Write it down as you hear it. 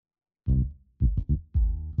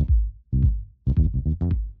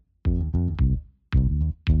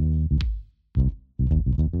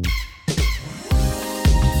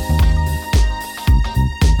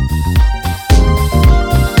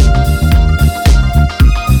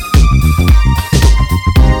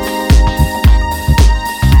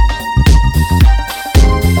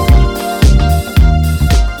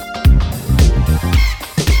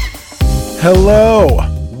Hello,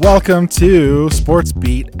 welcome to Sports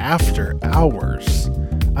Beat After Hours.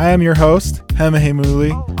 I am your host,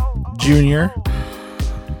 Hemahemuli Jr.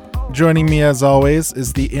 Joining me as always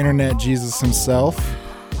is the Internet Jesus himself,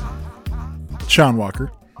 Sean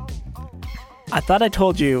Walker. I thought I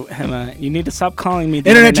told you, Hema, you need to stop calling me the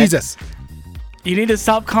Internet Jesus. You need to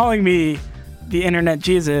stop calling me the Internet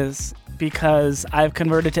Jesus because I've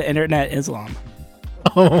converted to Internet Islam.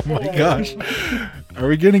 Oh my gosh. Are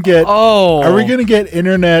we gonna get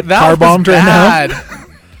internet that car bombed right now?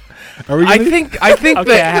 Are we I think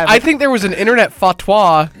Okay, I think there was an internet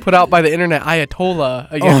fatwa put out by the internet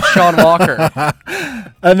Ayatollah against Sean Walker.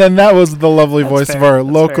 And then that was the lovely That's voice fair. of our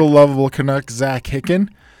That's local fair. lovable Canuck, Zach Hicken.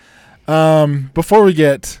 Before we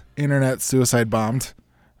get internet suicide bombed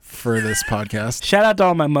for this podcast. Shout out to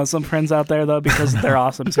all my Muslim friends out there, though, because they're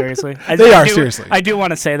awesome, seriously. Seriously. I do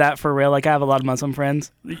want to say that for real. Like, I have a lot of Muslim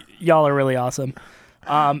friends. Y'all are really awesome.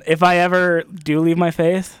 If I ever do leave my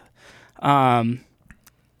faith,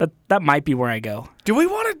 that might be where I go. Do we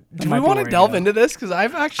want to might be where delve I go. into this? Because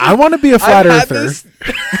I want to be a flat I've had earther. this-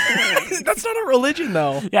 That's not a religion,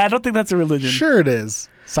 though. Yeah, I don't think that's a religion. Sure it is.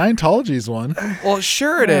 Scientology's one. Well,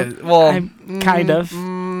 sure it is. Well, I'm kind of,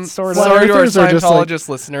 sort of. Sorry to our Earthers are just like- Scientologist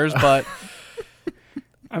listeners, but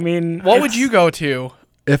I mean, what would you go to?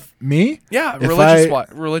 If me, Yeah, If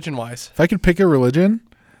religion-wise. if I could pick a religion,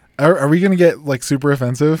 are we going to get like super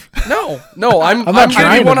offensive? No, I'm I'm not going to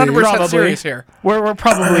trying be to be. 100% Probably. serious here. We're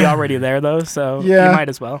probably already there, though, so Yeah. you might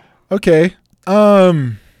as well. Okay.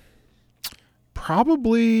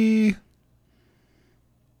 Probably.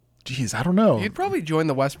 Jeez, I don't know. You'd probably join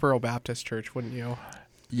the Westboro Baptist Church, wouldn't you?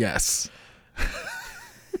 Yes.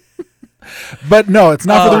 But no, it's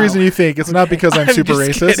not for the reason you think. It's not because I'm super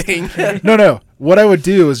just racist. kidding. No. What I would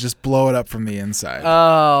do is just blow it up from the inside.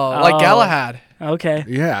 Like Oh. Galahad. Okay.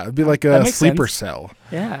 Yeah, it'd be like That a makes sleeper sense. cell.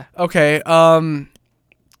 Yeah. Okay,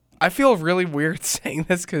 I feel really weird saying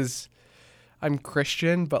this because I'm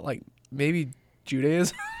Christian, but like maybe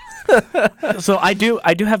Judaism. So I do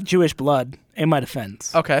have Jewish blood in my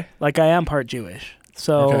defense. Okay. Like, I am part Jewish.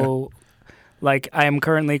 So like, I am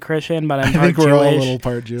currently Christian, but I'm I part think we're Jewish. all a little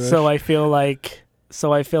part Jewish. So I feel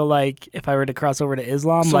like if I were to cross over to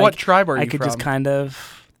Islam, So like, what tribe are you I could from? just kind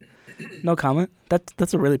of no comment.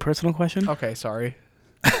 That's a really personal question. Okay, sorry.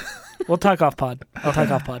 We'll talk off pod. I'll talk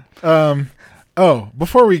off pod.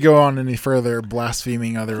 Before we go on any further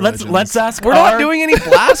blaspheming other religions. Let's ask. We're not doing any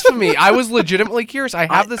blasphemy. I was legitimately curious. I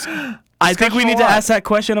have this. I think we discussion need a to lot. ask that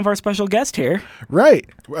question of our special guest here. Right.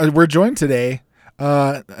 We're joined today,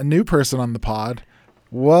 a new person on the pod.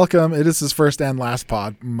 Welcome. It is his first and last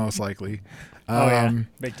pod, most likely.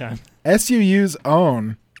 Big time. SUU's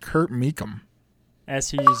own Kurt Meekum.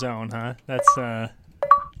 SU zone, huh? That's not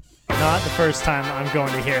the first time I'm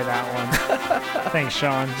going to hear that one. Thanks,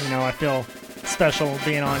 Sean. I feel special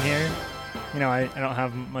being on here. I don't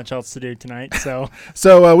have much else to do tonight, so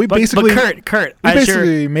So we But basically Kurt, we as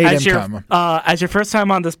basically made him your, come. As your first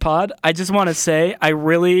time on this pod, I just want to say I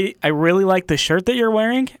really like the shirt that you're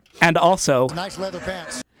wearing, and also Nice leather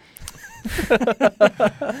pants.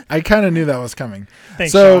 I kind of knew that was coming.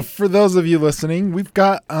 thanks, So Sean. for those of you listening, we've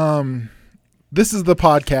got this is the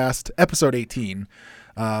podcast, episode 18,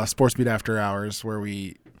 Sports Beat After Hours, where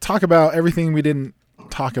we talk about everything we didn't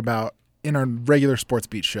talk about in our regular Sports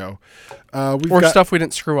Beat show. We've Or got, stuff we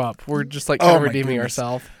didn't screw up. We're just like kind Oh of my redeeming goodness.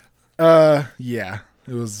 ourselves. Yeah,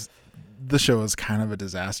 it was. The show was kind of a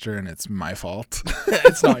disaster, and it's my fault.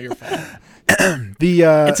 It's not your fault. The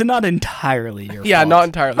it's not entirely your Yeah, fault. not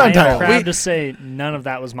entirely. Not I entirely. am proud We- to say none of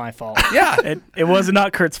that was my fault. yeah. It was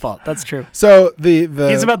not Kurt's fault. That's true. so the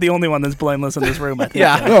He's about the only one that's blameless in this room. I think.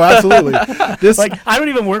 Yeah. no, absolutely. This Like, I don't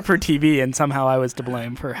even work for TV, and somehow I was to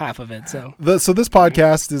blame for half of it. So So this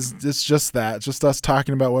podcast is it's just that, just us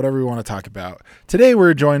talking about whatever we want to talk about. Today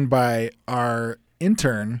we're joined by our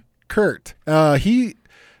intern, Kurt.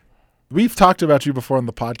 We've talked about you before on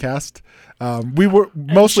the podcast. We were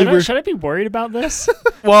mostly Should I be worried about this?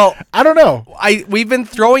 Well, I don't know, we've been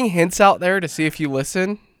throwing hints out there to see if you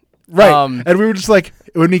listen. right? Um, And we were just like,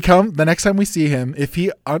 when he come the next time we see him, if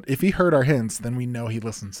he heard our hints, then we know he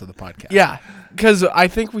listens to the podcast. Yeah, because I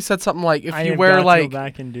think we said something like if I you am wear about to like go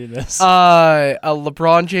back and do this. a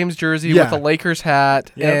LeBron James jersey Yeah. with a Lakers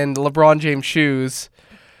hat Yep. and LeBron James shoes.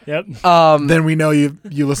 Yep. Then we know you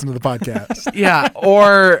listen to the podcast. Yeah,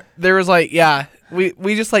 or there was like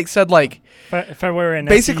we just like said like If I wear an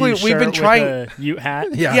basically, SU we've been shirt trying- with a Ute hat.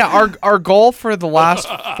 Yeah. yeah our goal for the last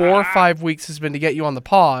 4 or 5 weeks has been to get you on the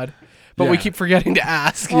pod, but we Yeah. keep forgetting to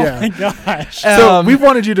ask. Oh Yeah. my gosh. So we've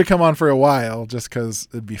wanted you to come on for a while just because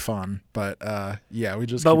it'd be fun. But yeah, we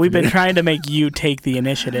just. But keep we've been forgetting. trying to make you take the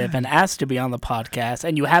initiative and ask to be on the podcast,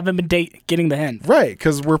 and you haven't been getting the hint. Right,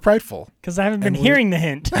 because we're prideful. Because I haven't been And we- hearing the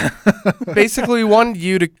hint. Basically, we wanted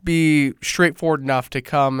you to be straightforward enough to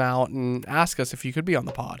come out and ask us if you could be on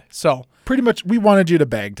the pod. So, Pretty much, we wanted you to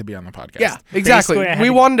beg to be on the podcast. yeah, exactly. Basically, I had We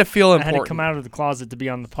to- wanted to feel I important. had to come out of the closet to be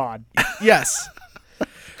on the pod. Yes.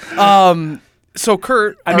 So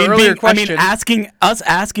Kurt, I mean, earlier question.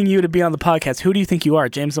 asking you to be on the podcast. Who do you think you are,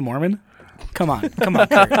 James the Mormon? Come on,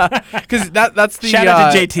 Kurt. because that's the Shout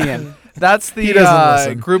out to JTN. That's He doesn't the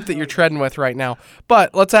listen. group that you're treading with right now.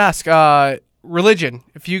 But let's ask religion.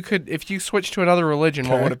 If you switch to another religion,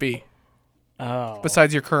 what Okay. would it be Oh.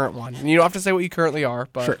 besides your current one? And you don't have to say what you currently are,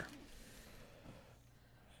 but Sure.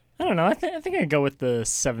 I don't know. I think I'd go with the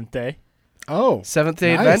Seventh Day. Oh,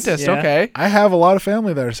 Seventh-day Nice. Adventist. Yeah. Okay. I have a lot of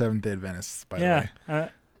family that are Seventh-day Adventists, by Yeah. the way.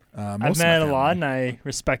 I've Most of met my a lot, family. and I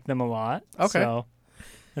respect them a lot. Okay. So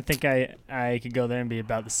I think I could go there and be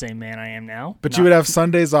about the same man I am now. But you would have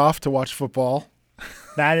Sundays off to watch football,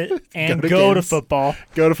 and to go to games. football.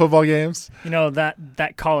 go to football games. You know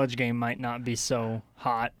that college game might not be so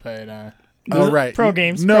hot, but Oh, right. Pro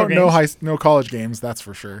games. No, pro no games. no college games. That's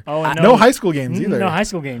for sure. Oh, and No high school games either. No high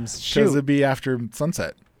school games. because Shoot. it'd be after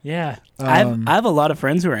sunset. Yeah. I have a lot of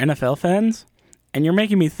friends who are NFL fans, and you're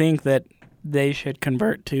making me think that they should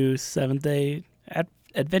convert to Seventh-day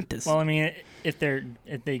Adventists. Well, I mean, if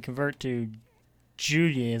they convert to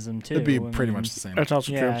Judaism too, It'd be I pretty mean, much the same. That's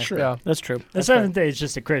also Yeah. true. Sure. Yeah. That's true. The That's fair. Seventh Day is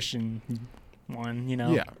just a Christian one, you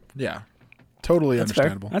know. Yeah, yeah. Totally That's fair.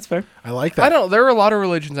 understandable. That's fair. I like I that. don't. There are a lot of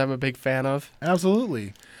religions I'm a big fan of.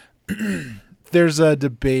 Absolutely. There's a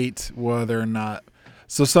debate whether or not.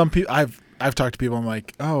 So some people, I've talked to people. I'm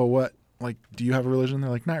like, oh, what? Like, do you have a religion? They're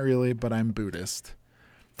like, not really, but I'm Buddhist.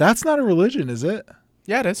 That's not a religion, is it?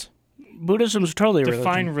 Yeah, it is. Buddhism's totally a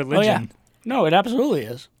Define religion. Oh, yeah. religion. No, it absolutely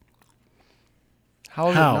is. How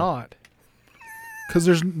is How? it not? Because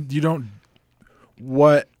you don't.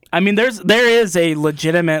 What? I mean, there is a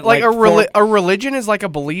legitimate Like, like a religion is like a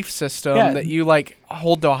belief system Yeah. that you like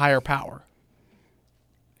hold to a higher power.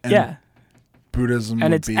 And yeah, Buddhism.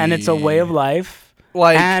 and would it's a way of be- life,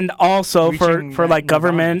 Like and also for reaching like nirvana.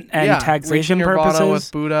 government and yeah, taxation reaching nirvana purposes.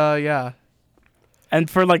 with Buddha. Yeah. And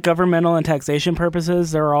for like governmental and taxation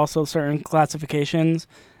purposes, there are also certain classifications.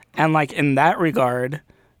 And like in that regard,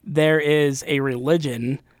 there is a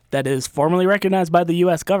religion that is formally recognized by the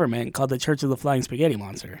U.S. government called the Church of the Flying Spaghetti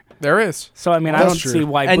Monster. There is. So I mean, I That's don't true. see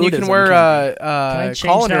why. And you Buddhism can wear can't be. I a change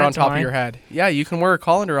colander that on to top of mine? your head. Yeah, you can wear a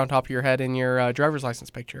colander on top of your head in your driver's license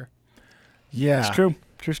picture. Yeah, It's true.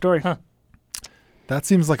 True story. Huh. that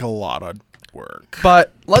seems like a lot of work.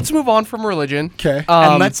 But let's move on from religion. Okay.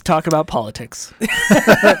 And let's talk about politics.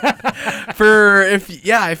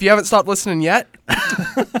 If you haven't stopped listening yet,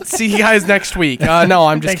 see you guys next week. No,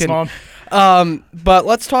 I'm just Thanks, kidding. Mom. But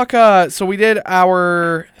let's talk. So we did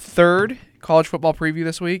our third college football preview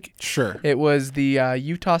this week. Sure. It was the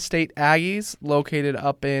Utah State Aggies, located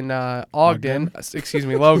up in Ogden. Excuse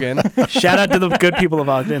me, Logan. Shout out to the good people of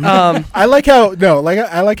Ogden. I like how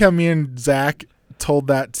I like how me and Zach told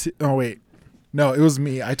that. Oh wait, no, it was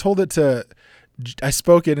me. I told it to. I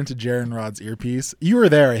spoke it into Jaron Rod's earpiece. You were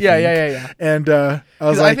there, I think. Yeah. And I was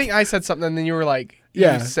 'Cause like, I think I said something, and then you were like,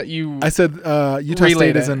 Yeah. you I said Utah Relayed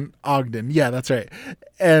State is it. in Ogden. Yeah, that's right.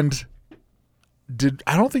 And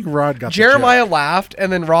I don't think Rod got the Jeremiah joke. laughed,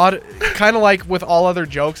 and then Rod, kind of like with all other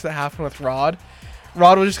jokes that happen with Rod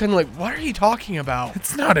was just kind of like, "What are you talking about?"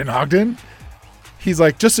 It's not in Ogden. He's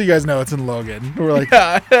like, just so you guys know, it's in Logan. We're like,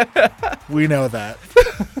 we know that.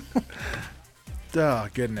 Oh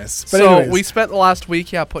goodness. But So anyways, we spent the last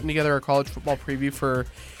week, putting together a college football preview for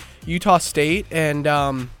Utah State,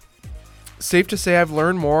 and safe to say I've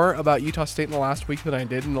learned more about Utah State in the last week than I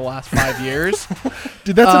did in the last 5 years.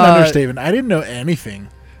 dude, that's an understatement. I didn't know anything.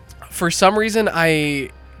 For some reason, I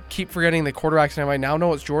keep forgetting the quarterback's name. I now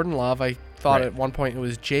know it's Jordan Love. I thought Right. at one point it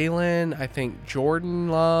was Jalen. I think Jordan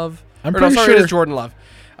Love. I'm Or no, pretty sorry, sure. it is Jordan Love.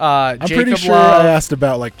 I'm Jacob pretty sure Love, I asked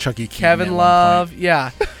about like Chucky Keaton Kevin at one Love. Yeah.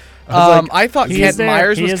 I was like, I thought He Kent is there.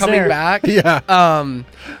 Myers He was is coming there. back. point. Yeah.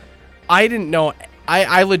 I didn't know.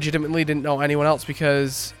 I legitimately didn't know anyone else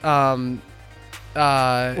because Was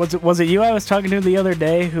it you I was talking to the other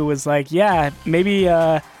day who was like, yeah, maybe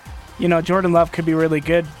Jordan Love could be really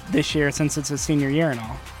good this year since it's his senior year and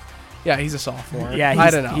all. yeah, he's a sophomore. Yeah, I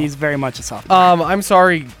don't know. He's very much a sophomore. I'm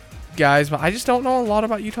sorry, guys, but I just don't know a lot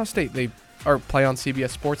about Utah State. They or play on CBS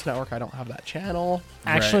Sports Network. I don't have that channel.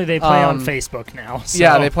 Actually, they play on Um, Facebook now. So.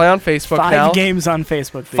 Yeah, they play on Facebook 5 now. games on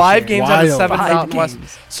Facebook this 5 year. games out of Wild. 7 5 Mountain West.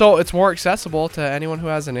 games. So it's more accessible to anyone who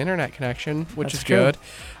has an internet connection, which That's is true. good.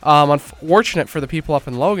 Unfortunate for the people up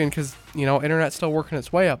in Logan because internet's still working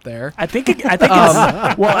its way up there. I think I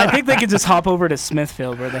think they could just hop over to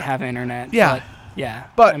Smithfield where they have internet. Yeah. But, yeah.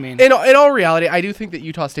 But I mean, in all reality, I do think that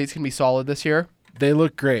Utah State's going to be solid this year. They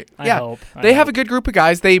look great. I yeah, hope. They have a good group of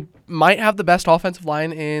guys. They might have the best offensive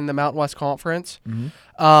line in the Mountain West Conference.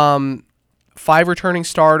 Mm-hmm. 5 returning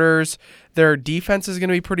starters. Their defense is going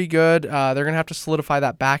to be pretty good. They're going to have to solidify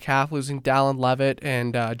that back half, losing Dallin Levitt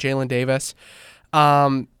and Jalen Davis.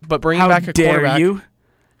 But bringing how back a dare quarterback. you?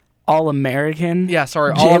 All-American. Yeah,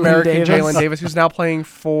 sorry, Jalen All-American Davis. Jalen Davis, who's now playing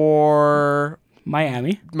for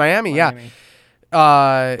Miami. Miami. Miami.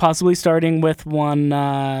 Yeah. Possibly starting with one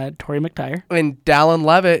Torrey McTire. And Dallin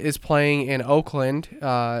Levitt is playing in Oakland,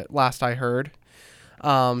 last I heard.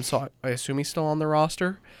 So I assume he's still on the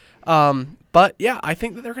roster. But, yeah, I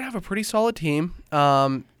think that they're going to have a pretty solid team.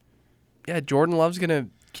 Jordan Love's going to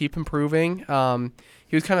keep improving.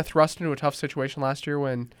 He was kind of thrust into a tough situation last year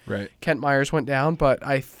when Kent Myers went down, but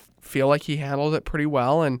I feel like he handled it pretty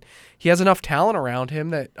well, and he has enough talent around him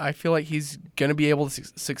that I feel like he's going to be able to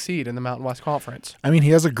succeed in the Mountain West Conference. I mean,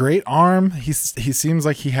 he has a great arm. He seems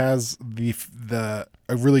like he has a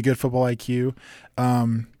really good football IQ.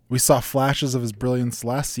 We saw flashes of his brilliance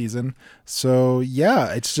last season. So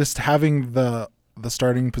yeah, it's just having the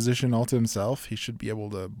starting position all to himself. He should be able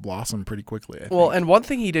to blossom pretty quickly. I think. And one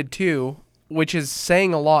thing he did too, which is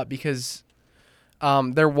saying a lot because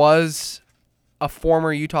there was a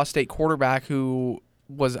former Utah State quarterback who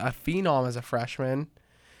was a phenom as a freshman.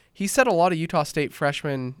 He set a lot of Utah State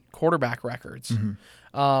freshman quarterback records,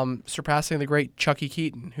 surpassing the great Chucky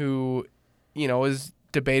Keaton, who, is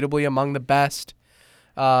debatably among the best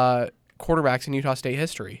quarterbacks in Utah State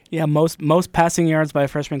history. Yeah, most passing yards by a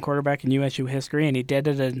freshman quarterback in USU history, and he did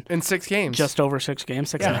it in 6 games. just over 6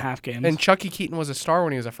 games, 6.5 games. And Chucky Keaton was a star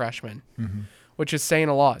when he was a freshman, which is saying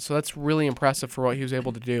a lot. So that's really impressive for what he was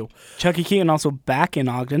able to do. Chucky Keaton also back in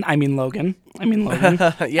Logan.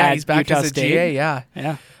 Yeah, he's back Utah as a State. GA, yeah.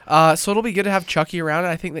 Yeah. So it'll be good to have Chucky around.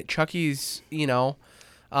 And I think that Chucky's,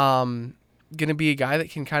 going to be a guy that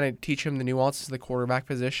can kind of teach him the nuances of the quarterback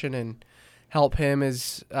position and help him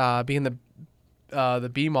as being the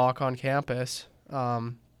BMOC on campus.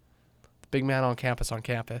 Big man on campus.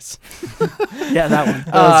 Yeah,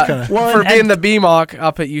 that one. Being the BMOC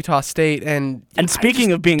up at Utah State. And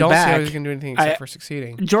speaking of being don't back, see how he's going to do anything except for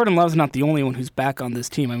succeeding. Jordan Love's not the only one who's back on this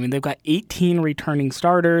team. I mean, they've got 18 returning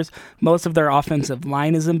starters. Most of their offensive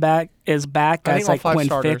line is back. Guys like Quinn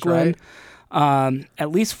Ficklin. Right?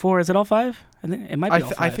 At least 4. Is it all 5? I think it might be all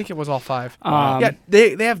 5. I think it was all 5. Yeah,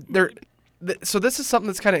 they have their. So this is something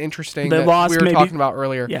that's kind of interesting They that lost we were talking about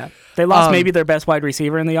earlier. Yeah, they lost maybe their best wide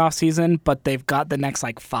receiver in the offseason, but they've got the next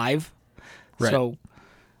 5. Right. So,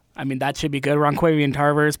 I mean, that should be good. Ronquavian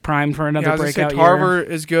Tarver is primed for another breakout year. Tarver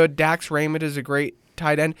is good. Dax Raymond is a great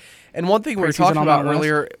tight end. And one thing we were talking about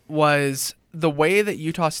earlier was the way that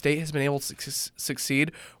Utah State has been able to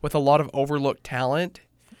succeed with a lot of overlooked talent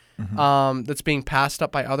that's being passed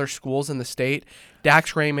up by other schools in the state.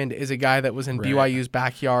 Dax Raymond is a guy that was in BYU's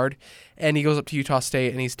backyard, and he goes up to Utah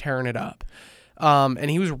State, and he's tearing it up.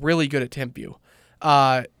 And he was really good at Timpview.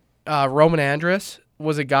 Roman Andrus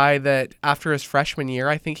was a guy that after his freshman year,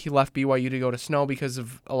 I think he left BYU to go to Snow because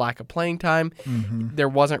of a lack of playing time. There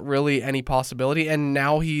wasn't really any possibility, and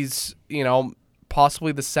now he's,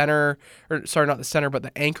 possibly the center, or sorry, not the center, but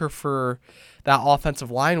the anchor for that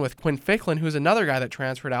offensive line with Quinn Ficklin, who's another guy that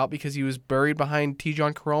transferred out because he was buried behind T.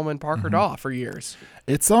 John Caroma and Parker Daw for years.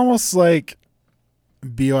 It's almost like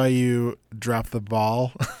BYU dropped the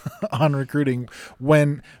ball on recruiting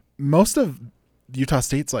when most of Utah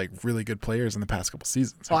State's really good players in the past couple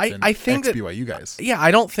seasons. Well, I think that BYU guys. Yeah,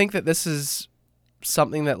 I don't think that this is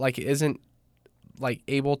something that isn't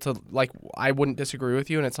able to I wouldn't disagree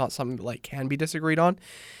with you, and it's not something that can be disagreed on.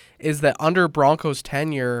 Is that under Broncos'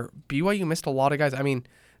 tenure, BYU missed a lot of guys. I mean,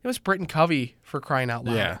 it was Britton Covey, for crying out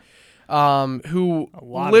loud. Yeah. Who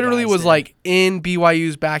literally was in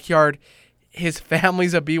BYU's backyard. His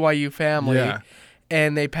family's a BYU family. Yeah.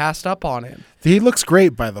 And they passed up on him. He looks great,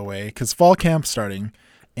 by the way, because fall camp's starting,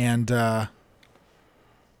 and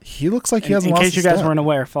he looks like he hasn't lost in case you a guys step. weren't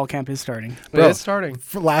aware, fall camp is starting. Bro, It's starting.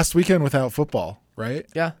 For last weekend without football, right?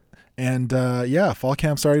 Yeah. And fall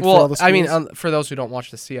camp started for all the schools. I mean, for those who don't watch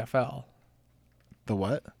the CFL. The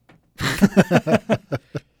what?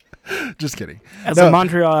 Just kidding. As a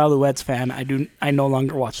Montreal Alouettes fan, I no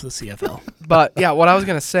longer watch the CFL. But yeah, what I was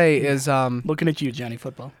gonna say is Looking at you, Johnny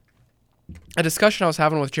Football. a discussion I was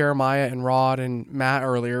having with Jeremiah and Rod and Matt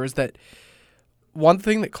earlier is that one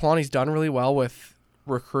thing that Kalani's done really well with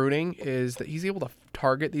recruiting is that he's able to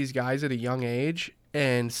target these guys at a young age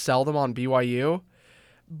and sell them on BYU.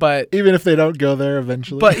 But even if they don't go there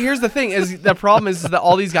eventually. But here's the thing: the problem is that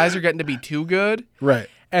all these guys are getting to be too good, right?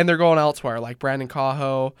 And they're going elsewhere, like Brandon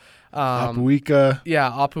Cajo, Apuika. Yeah,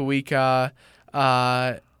 Apuika.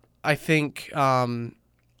 I think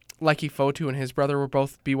Leki Fotu and his brother were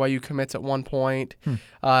both BYU commits at one point.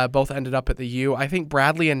 Both ended up at the U. I think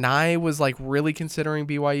Bradley Anai was like really considering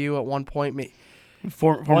BYU at one point.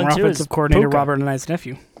 Former offensive coordinator Puka. Robert Anai's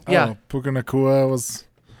nephew. Yeah, Puka Nacua was.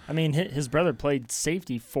 I mean, his brother played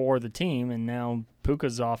safety for the team, and now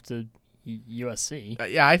Puka's off to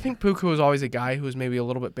USC. Yeah, I think Puka was always a guy who was maybe a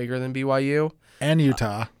little bit bigger than BYU. And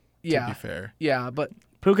Utah, yeah, to be fair. Yeah, but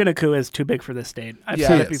Puka Nacua is too big for this state. I've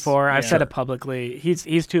said it before. I've said it publicly.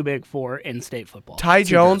 He's too big for in-state football. Ty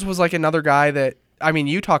Jones was like another guy that, I mean,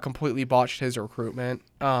 Utah completely botched his recruitment.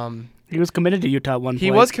 He was committed to Utah at one point.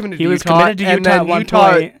 He was committed to Utah, and then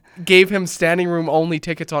Utah gave him standing room only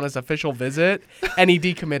tickets on his official visit, and he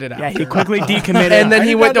decommitted after. Yeah, he quickly decommitted. And then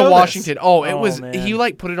he went to Washington. Man. He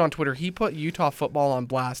like put it on Twitter. He put Utah football on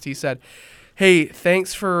blast. He said, "Hey,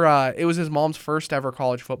 thanks for." It was his mom's first ever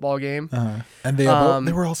college football game, and they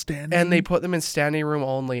were all standing, and they put them in standing room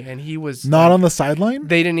only, and he was not on the sideline.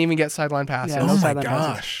 They didn't even get sideline passes. Yeah, oh my gosh.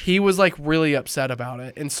 gosh, he was like really upset about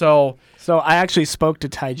it, and so I actually spoke to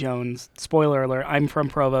Ty Jones. Spoiler alert: I'm from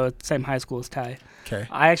Provo, same high school as Ty. Okay.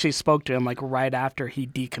 I actually spoke to him like right after he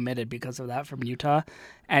decommitted because of that from Utah,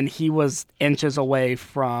 and he was inches away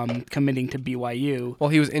from committing to BYU. Well,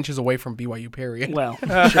 he was inches away from BYU. Period. Well,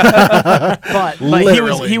 but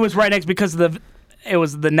he was right next because it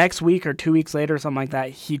was the next week or 2 weeks later or something like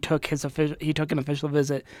that. He took an official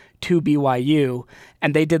visit to BYU,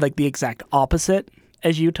 and they did like the exact opposite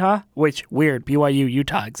as Utah, which weird. BYU,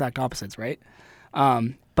 Utah, exact opposites, right?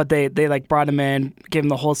 But they like brought him in, gave him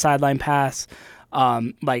the whole sideline pass.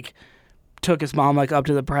 Like took his mom like up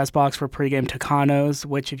to the press box for pregame Tucanos,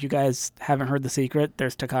 which if you guys haven't heard the secret,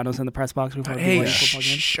 there's Tucanos in the press box before BYU football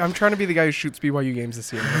games. I'm trying to be the guy who shoots BYU games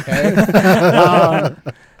this year. Okay.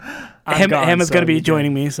 Him is going to be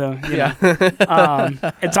joining me, so yeah.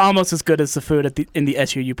 It's almost as good as the food in the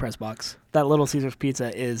SUU press box. That Little Caesars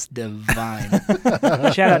pizza is divine.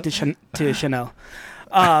 Shout out to Chanel.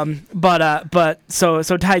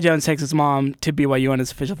 So Ty Jones takes his mom to BYU on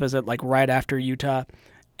his official visit, like right after Utah,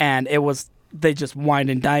 and they just wined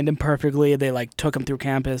and dined him perfectly. They like took him through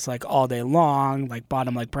campus like all day long, like bought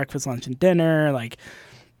him like breakfast, lunch, and dinner, like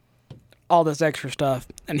all this extra stuff,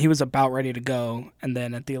 and he was about ready to go. And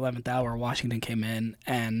then at the 11th hour, Washington came in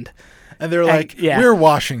and they're like, "We're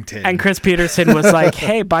Washington." And Chris Peterson was like,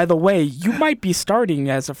 "Hey, by the way, you might be starting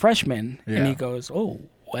as a freshman." Yeah. And he goes, "Oh,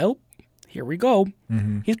 well. Here we go."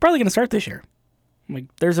 Mm-hmm. He's probably going to start this year. Like,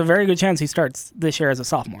 there's a very good chance he starts this year as a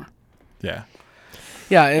sophomore. Yeah.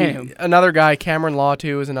 Yeah, and another guy, Cameron Law,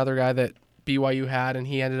 too, is another guy that BYU had, and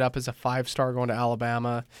he ended up as a 5-star going to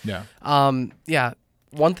Alabama. Yeah. Yeah,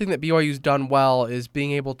 one thing that BYU's done well is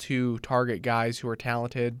being able to target guys who are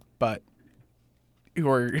talented, but who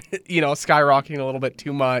are, skyrocketing a little bit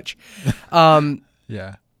too much.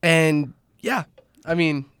 Yeah. And, yeah, I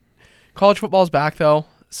mean, college football's back, though.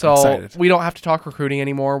 So we don't have to talk recruiting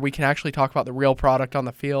anymore. We can actually talk about the real product on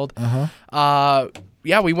the field.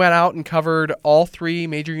 We went out and covered all 3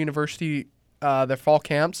 major university their fall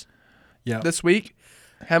camps this week.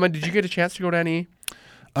 Hema, did you get a chance to go to any?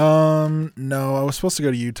 No, I was supposed to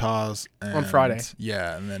go to Utah's on Friday.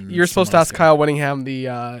 Yeah, and then you're supposed to ask Kyle Winningham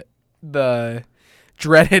the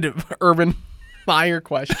dreaded Urban Meyer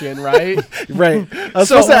question, right? Right. I was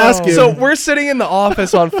supposed to ask you. So we're sitting in the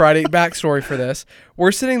office on Friday. Backstory for this: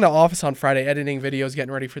 we're sitting in the office on Friday editing videos,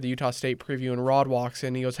 getting ready for the Utah State preview, and Rod walks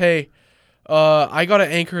in. He goes, "Hey, I got to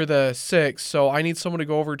anchor the 6, so I need someone to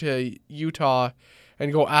go over to Utah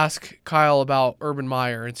and go ask Kyle about Urban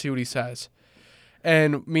Meyer and see what he says."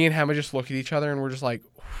 And me and Hema just look at each other, and we're just like,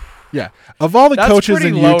 "Yeah, of all the coaches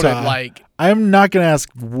in loaded, Utah, I'm not going to ask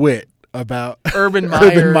Witt about Urban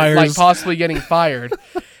Meyer like possibly getting fired."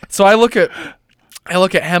 So I look at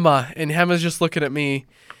Hema, and Hema's just looking at me,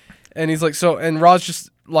 and he's like, and Rod's just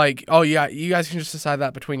like, "Oh yeah, you guys can just decide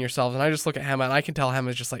that between yourselves." And I just look at Hema, and I can tell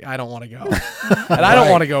Hema's just like, "I don't want to go," and I don't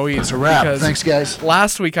want to go either. It's a wrap. Thanks, guys.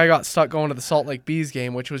 Last week I got stuck going to the Salt Lake Bees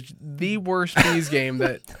game, which was the worst Bees game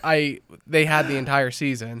that they had the entire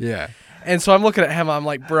season. Yeah. And so I'm looking at him. I'm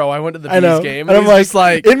like, bro, I went to the Bees game. And I'm he's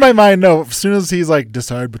like, in my mind, no. As soon as he's like,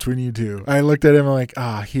 decide between you two, I looked at him and like,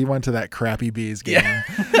 he went to that crappy Bees game.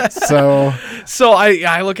 Yeah. so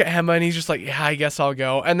I look at him and he's just like, yeah, I guess I'll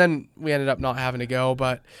go. And then we ended up not having to go.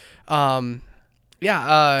 But a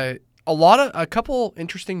couple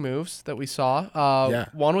interesting moves that we saw.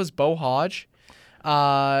 One was Bo Hodge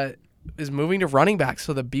is moving to running back.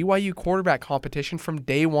 So the BYU quarterback competition from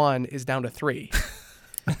day one is down to 3.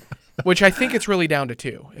 Which I think it's really down to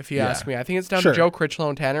 2, if you ask me. I think it's down to Joe Critchlow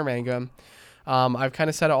and Tanner Mangum. I've kind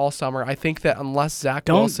of said it all summer. I think that unless Zach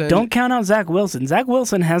Wilson... Don't count out Zach Wilson. Zach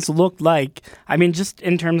Wilson has looked like... I mean, just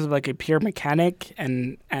in terms of like a pure mechanic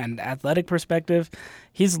and athletic perspective,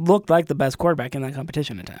 he's looked like the best quarterback in that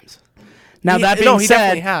competition at times. Now, that being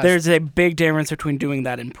said, there's a big difference between doing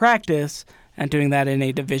that in practice and doing that in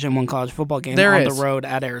a Division I college football game the road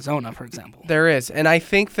at Arizona, for example. There is. And I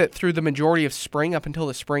think that through the majority of spring, up until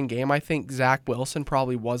the spring game, I think Zach Wilson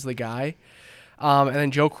probably was the guy. And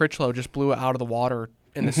then Joe Critchlow just blew it out of the water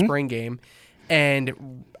in the spring game.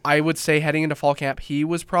 And I would say heading into fall camp, he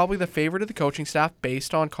was probably the favorite of the coaching staff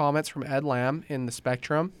based on comments from Ed Lamb in the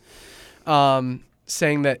Spectrum,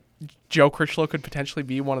 saying that Joe Critchlow could potentially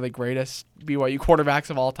be one of the greatest BYU quarterbacks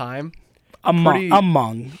of all time.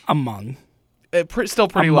 Among. Still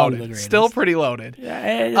pretty loaded. Still pretty loaded. Yeah,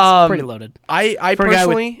 it's pretty loaded. I For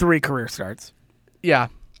personally... a guy with 3 career starts. Yeah.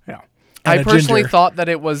 Yeah. I personally thought that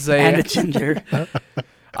it was And a ginger.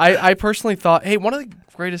 I personally thought, hey, one of the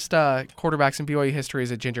greatest quarterbacks in BYU history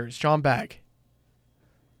is a ginger. It's John Bagg.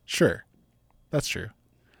 Sure. That's true.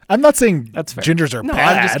 I'm not saying that's fair. Gingers are no,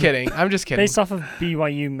 bad. I'm just kidding. Based off of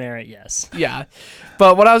BYU merit, yes. Yeah.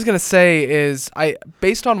 But what I was going to say is,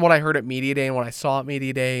 based on what I heard at Media Day and what I saw at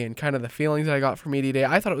Media Day and kind of the feelings that I got from Media Day,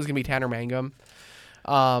 I thought it was going to be Tanner Mangum.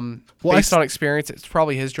 Based on experience, it's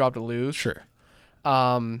probably his job to lose. Sure.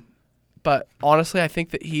 But honestly, I think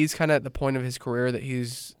that he's kind of at the point of his career that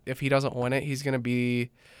if he doesn't win it, he's going to be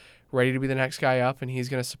ready to be the next guy up, and he's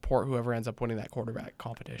going to support whoever ends up winning that quarterback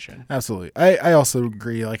competition. Absolutely. I also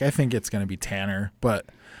agree. Like, I think it's going to be Tanner, but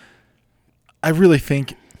I really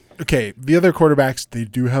think, okay, the other quarterbacks, they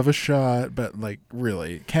do have a shot, but, like,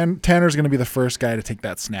 really, Tanner's going to be the first guy to take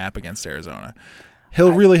that snap against Arizona.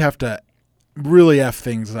 He'll really have to F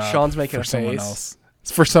things up. Sean's making for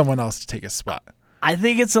someone else to take his spot. I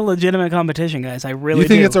think it's a legitimate competition, guys. I really do. You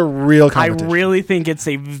think it's a real competition? I really think it's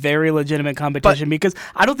a very legitimate competition because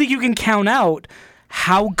I don't think you can count out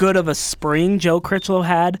how good of a spring Joe Critchlow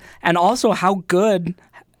had and also how good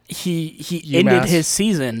he ended his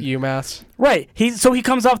season. UMass. Right. So he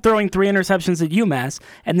comes off throwing 3 interceptions at UMass,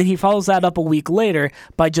 and then he follows that up a week later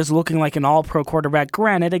by just looking like an all-pro quarterback,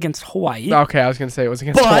 granted, against Hawaii. Okay, I was going to say it was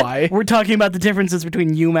against Hawaii. We're talking about the differences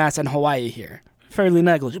between UMass and Hawaii here. Fairly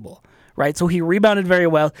negligible. Right, so he rebounded very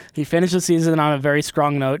well. He finished the season on a very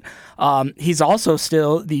strong note. He's also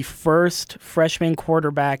still the first freshman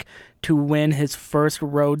quarterback to win his first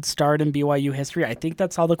road start in BYU history. I think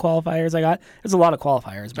that's all the qualifiers I got. There's a lot of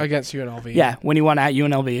qualifiers. Against UNLV. Yeah, when he won at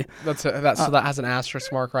UNLV. So that has an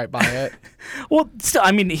asterisk mark right by it. Well, still,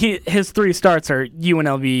 I mean, his 3 starts are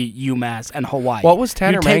UNLV, UMass, and Hawaii. What was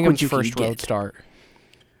Tanner Mangum's first road start?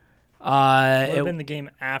 It would have been the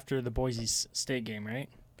game after the Boise State game, right?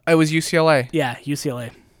 It was UCLA. Yeah, UCLA.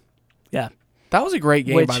 Yeah. That was a great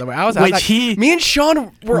game, by the way. Me and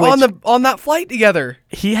Sean were on that flight together.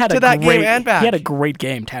 He had game and back. He had a great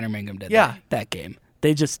game. Tanner Mangum did. Yeah, that game.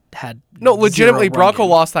 They just had legitimately. Bronco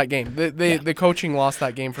lost that game. The coaching lost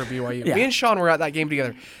that game for BYU. Yeah. Me and Sean were at that game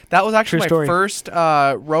together. That was actually my first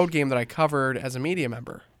road game that I covered as a media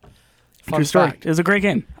member. True story. It was a great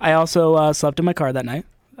game. I also slept in my car that night.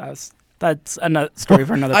 That's another story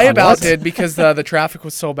for another podcast. I about did because the traffic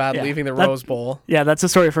was so bad leaving the Rose Bowl. Yeah, that's a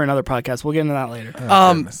story for another podcast. We'll get into that later.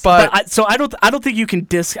 I don't think you can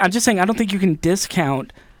I'm just saying I don't think you can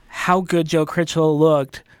discount how good Joe Critchlow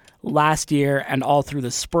looked last year and all through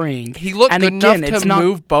the spring. He looked good enough to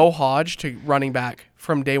move Bo Hodge to running back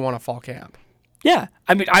from day one of fall camp. Yeah,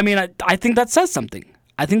 I think that says something.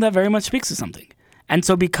 I think that very much speaks to something. And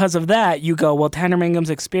so because of that, you go, well, Tanner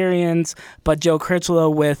Mangum's experience, but Joe Critchlow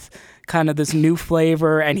with kind of this new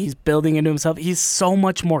flavor, and he's building into himself. He's so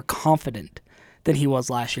much more confident than he was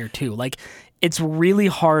last year, too. Like, it's really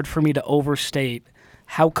hard for me to overstate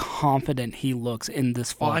how confident he looks in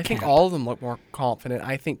this fall camp. I think all of them look more confident.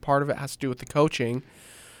 I think part of it has to do with the coaching.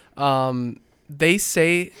 They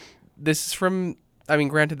say this is from,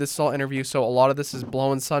 granted, this is all interview, so a lot of this is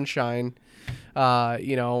blowing sunshine,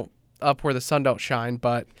 up where the sun don't shine,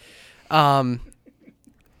 but Tanner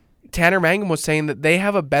Mangum was saying that they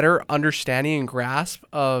have a better understanding and grasp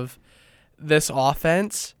of this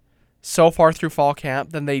offense so far through fall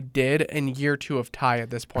camp than they did in year 2 of Ty at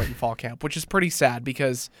this point in fall camp, which is pretty sad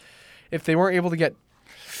because if they weren't able to get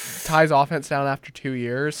Ty's offense down after 2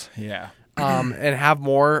 years, and have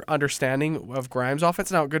more understanding of Grimes'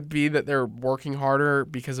 offense. Now, it could be that they're working harder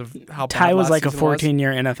because of how Ty was like a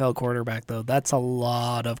 14-year NFL quarterback, though. That's a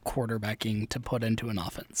lot of quarterbacking to put into an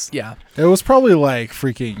offense. Yeah. It was probably like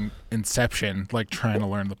freaking Inception, like trying to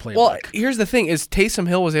learn the playbook. Well, here's the thing, is Taysom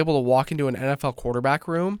Hill was able to walk into an NFL quarterback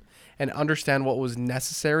room and understand what was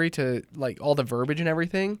necessary to, like, all the verbiage and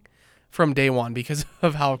everything from day one because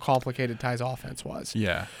of how complicated Ty's offense was.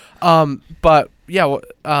 Yeah. But, yeah,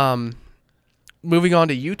 moving on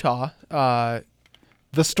to Utah. The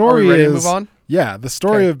story are we ready is to move on? Yeah, the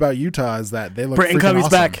story about Utah is that they look Britton freaking Covey's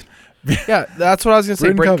awesome. back. Yeah, that's what I was going to say.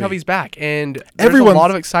 Britton Britton Covey. Covey's back, and there's a lot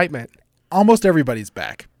of excitement. Almost everybody's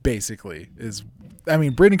back, basically.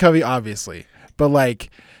 Britton Covey, obviously. But, like,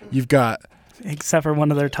 you've got... Except for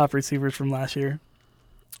one of their top receivers from last year.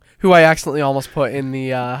 Who I accidentally almost put in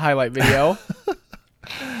the highlight video.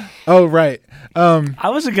 Oh, right. I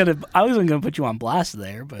wasn't gonna put you on blast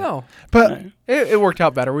there, but No, But... it worked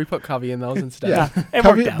out better. We put Covey in those instead. Yeah, it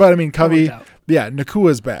Covey, worked out. but I mean, Covey, It worked out. yeah,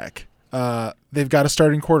 Nakua's back. They've got a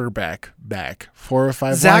starting quarterback back. 4 or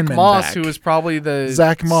 5 Zach linemen Moss, back. who was probably the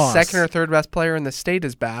Zach Moss. second or third best player in the state,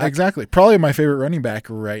 is back. Exactly. Probably my favorite running back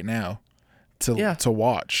right now to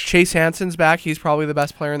watch. Chase Hansen's back. He's probably the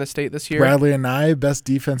best player in the state this year. Bradley and I, best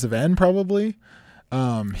defensive end probably. He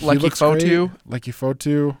Lucky looks Fotu. great. Lucky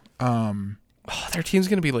Fotu. Oh, their team's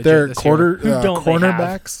going to be legit Their this year. don't they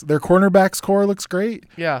cornerbacks. Their cornerbacks core looks great.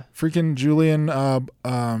 Yeah. Freaking Julian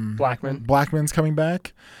Blackman. Blackman's coming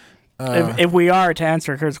back. If we are, to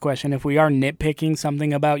answer Kurt's question, if we are nitpicking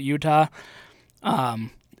something about Utah,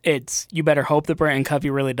 it's you better hope that Britton Covey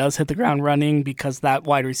really does hit the ground running because that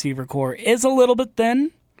wide receiver core is a little bit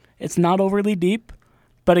thin. It's not overly deep.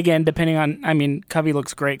 But again, depending on, Covey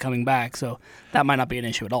looks great coming back, so that might not be an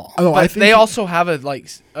issue at all. Oh, But I think they also have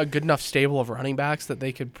a good enough stable of running backs that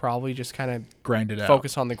they could probably just kind of grind it out.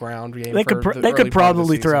 focus on the ground game. They for could the they early could part of the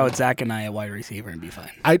probably throw season. out Zach and I at wide receiver and be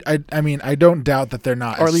fine. I don't doubt that they're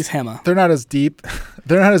not, Or at least Hema. They're not as deep.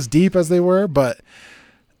 They're not as deep as they were, but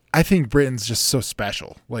I think Britton's just so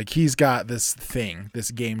special. Like he's got this thing,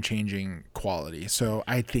 this game-changing quality. So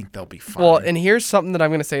I think they'll be fine. Well, and here's something that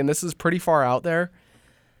I'm going to say, and this is pretty far out there.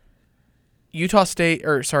 Utah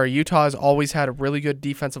has always had a really good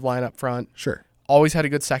defensive line up front. Sure. Always had a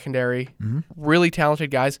good secondary. Mm-hmm. Really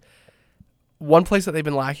talented guys. One place that they've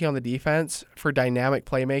been lacking on the defense for dynamic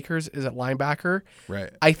playmakers is at linebacker. Right.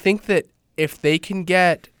 I think that if they can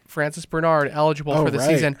get Francis Bernard eligible for the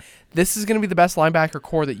season, this is going to be the best linebacker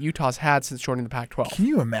core that Utah's had since joining the Pac-12. Can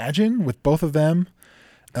you imagine with both of them?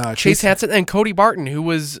 Chase Hansen and Cody Barton, who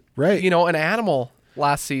was Right. an animal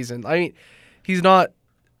last season. I mean, he's not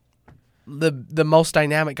the most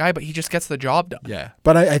dynamic guy, but he just gets the job done. Yeah.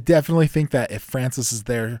 But I definitely think that if Francis is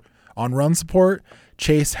there on run support,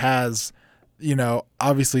 Chase has,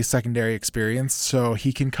 obviously secondary experience, so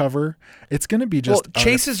he can cover. It's going to be just...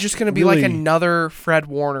 Chase is just going to be really, like another Fred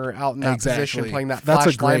Warner out in that Exactly. position, playing that That's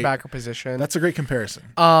a flash great- linebacker position. That's a great comparison.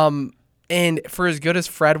 And for as good as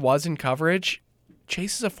Fred was in coverage,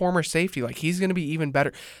 Chase is a former safety. Like, he's going to be even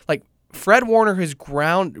better. Like, Fred Warner has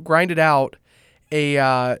grinded out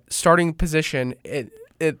a starting position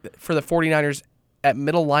for the 49ers at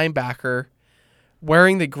middle linebacker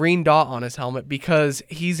wearing the green dot on his helmet because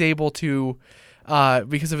he's able to,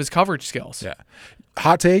 because of his coverage skills. Yeah.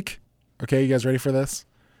 Hot take. Okay, you guys ready for this?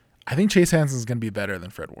 I think Chase Hansen is going to be better than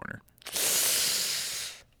Fred Warner.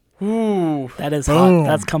 Ooh. That is Boom. hot.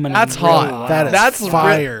 That's coming That's in really hot. loud. That is That's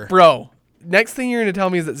fire. bro. Next thing you're going to tell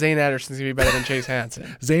me is that Zane Anderson's going to be better than Chase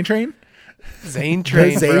Hansen. Zane Train? Zane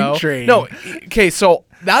Train, Zane bro. Train. No, okay, so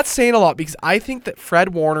that's saying a lot because I think that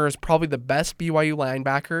Fred Warner is probably the best BYU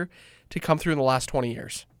linebacker to come through in the last 20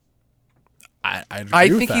 years. I I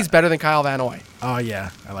think he's better than Kyle Van Noy. Oh, yeah.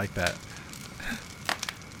 I like that.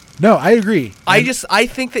 No, I agree. I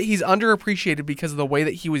think that he's underappreciated because of the way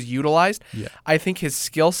that he was utilized. Yeah. I think his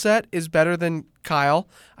skill set is better than Kyle.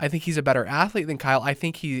 I think he's a better athlete than Kyle. I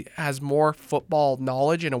think he has more football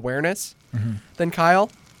knowledge and awareness than Kyle.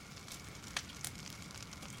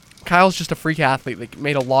 Kyle's just a freak athlete that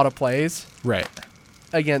made a lot of plays Right.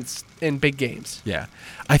 in big games. Yeah.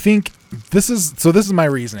 I think this is my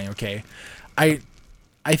reasoning, okay? I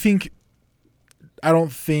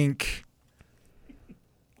don't think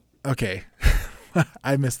okay.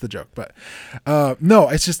 I missed the joke, but no,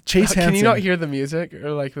 it's just Chase Hansen. Can you not hear the music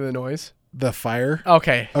or like the noise? the fire?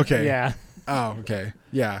 Okay. Okay. Yeah. Oh, okay.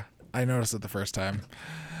 Yeah. I noticed it the first time.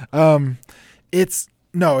 It's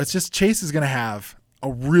just Chase is going to have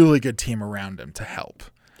a really good team around him to help.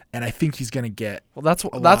 and I think he's going to get. Well, that's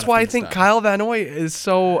why I think Kyle Van Noy is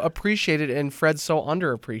so appreciated and Fred's so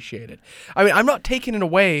underappreciated. I mean, I'm not taking it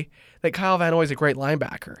away that Kyle Van Noy is a great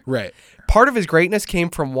linebacker. Right. Part of his greatness came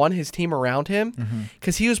from his team around him,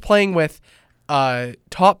 because he was playing with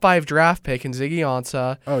top 5 draft pick in Ziggy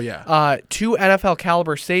Ansah. Oh yeah. 2 NFL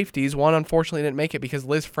caliber safeties. One unfortunately didn't make it because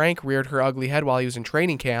Liz Frank reared her ugly head while he was in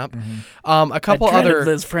training camp. A couple other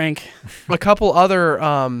Liz Frank. A couple other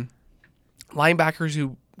linebackers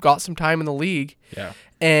who got some time in the league. Yeah.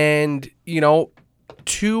 And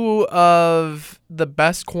 2 of the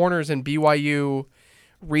best corners in BYU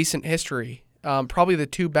recent history. Probably the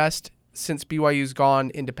 2 best since BYU's gone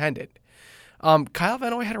independent. Kyle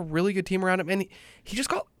Van Noy had a really good team around him, and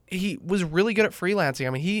he was really good at freelancing. I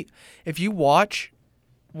mean, if you watch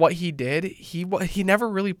what he did, he never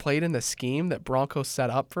really played in the scheme that Broncos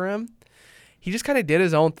set up for him. He just kind of did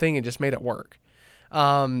his own thing and just made it work.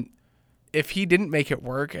 If he didn't make it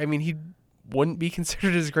work, I mean, he wouldn't be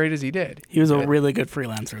considered as great as he did. He was a really good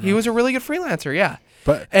freelancer, though. He was a really good freelancer, yeah.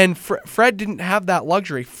 And Fred didn't have that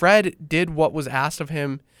luxury. Fred did what was asked of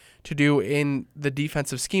him to do in the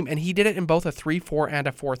defensive scheme, and he did it in both a 3-4 and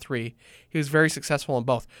a 4-3. He was very successful in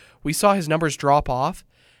both. We saw his numbers drop off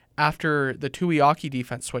after the Tuiaki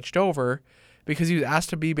defense switched over because he was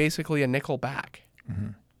asked to be basically a nickel back.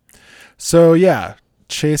 So yeah,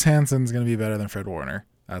 Chase Hansen's going to be better than Fred Warner.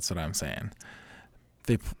 That's what I'm saying.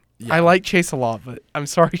 I like Chase a lot, but I'm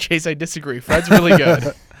sorry, Chase, I disagree. Fred's really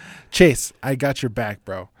good. Chase, I got your back,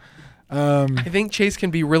 bro. I think Chase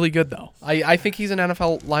can be really good, though. I think he's an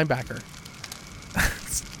NFL linebacker.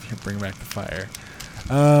 Bring back the fire.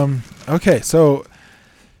 Okay, so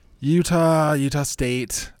Utah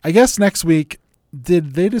State. I guess next week,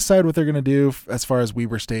 did they decide what they're going to do as far as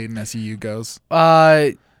Weber State and SEU goes?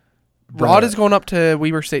 Rod is going up to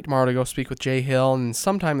Weber State tomorrow to go speak with Jay Hill, and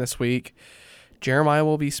sometime this week, Jeremiah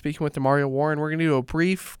will be speaking with DeMario Warren. We're going to do a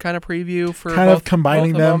brief kind of preview for kind of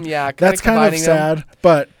combining both them. Yeah, that's kind of sad,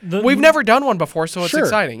 but we've never done one before, so it's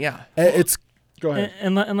exciting. Yeah, it's go ahead.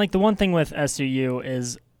 And like the one thing with SUU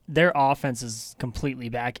is their offense is completely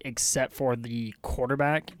back except for the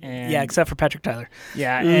quarterback. And except for Patrick Tyler.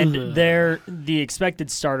 Yeah, and the expected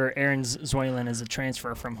starter Aaron Zoylan is a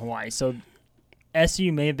transfer from Hawaii, so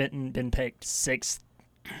SU may have been picked 6th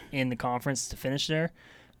in the conference to finish there,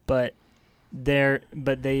 but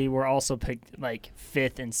they were also picked like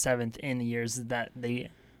 5th and 7th in the years that they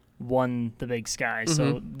won the Big Sky.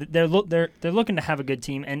 So they're looking to have a good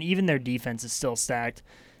team, and even their defense is still stacked,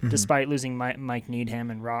 despite losing Mike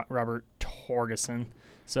Needham and Robert Torgerson.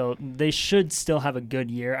 So they should still have a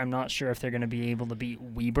good year. I'm not sure if they're going to be able to beat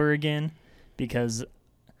Weber again, because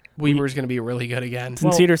Weber's going to be really good again. It's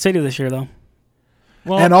in Cedar City this year, though.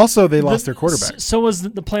 Well, and also they lost their quarterback. So was the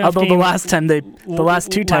playoff Although game. the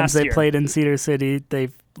last 2 times they year. played in Cedar City,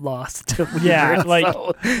 they've lost to Weber. Yeah,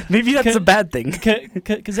 so maybe that's a bad thing.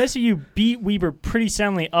 Because SU beat Weber pretty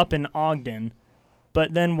soundly up in Ogden,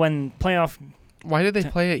 but then when playoff. Why did they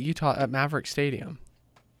play at Utah at Maverick Stadium?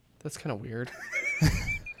 That's kind of weird.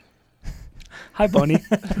 Hi, Bonnie.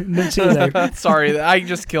 Sorry, I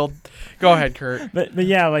just killed. Go ahead, Kurt. But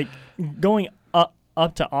yeah, like going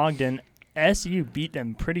up to Ogden, SU beat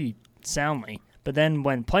them pretty soundly. But then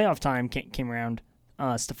when playoff time came around,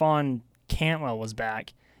 Stephon Cantwell was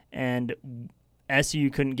back, and SU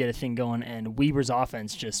couldn't get a thing going, and Weber's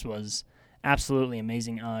offense just was absolutely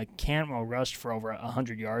amazing. Cantwell rushed for over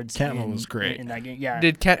 100 yards. Cantwell was great in that game. Yeah.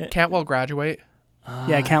 Did Cantwell graduate?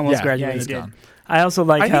 Yeah, Cantwell's graduated. Yeah, he did. I also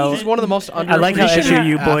like how he's one of the most underrated. I like how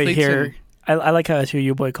SU boy athletes here. I like how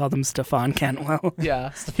SU boy called him Stephon Cantwell.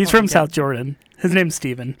 Yeah, He's from South Jordan. His name's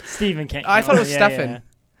Steven. Stephen Cantwell. I thought it was Stefan. Yeah.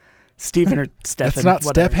 Stephen or Stefan. It's not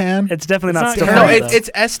whatever. Stepan. It's definitely not It's Stefan. No, not-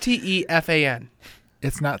 it's Stefan.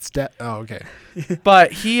 It's not Step. Oh, okay.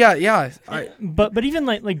 But he, But even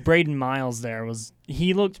like Braden Miles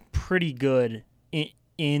he looked pretty good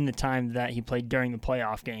in the time that he played during the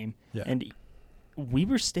playoff game. Yeah. And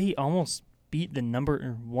Weber State almost beat the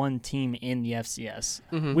number 1 team in the FCS.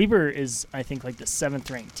 Weber is, I think, like the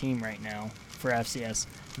 7th ranked team right now for FCS.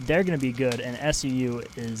 They're going to be good, and SUU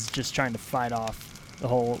is just trying to fight off the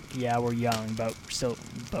whole we're young, but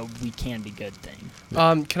we can be good thing.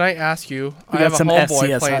 Can I ask you? We I got have a some homeboy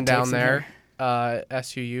FCS playing hot down takes in there.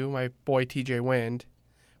 SUU, my boy TJ Wind.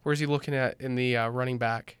 Where's he looking at in the running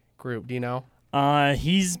back group? Do you know?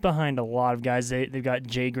 He's behind a lot of guys. They've got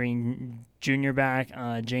Jay Green Jr. back,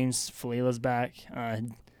 James Falila's back.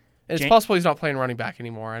 It's possible he's not playing running back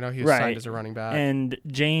anymore. I know he was signed as a running back. And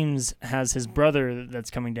James has his brother that's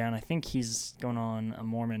coming down. I think he's going on a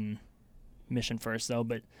Mormon mission first, though.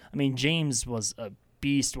 But, I mean, James was a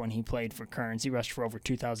beast when he played for Kearns. He rushed for over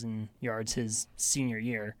 2,000 yards his senior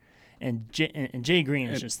year. And Jay Green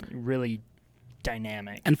is just really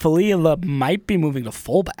dynamic. And Falila might be moving to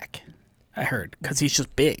fullback, I heard, because he's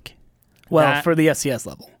just big. Well, for the FCS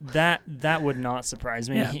level. That would not surprise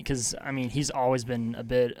me, Yeah. because he's always been a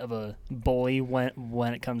bit of a bully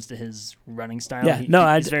when it comes to his running style.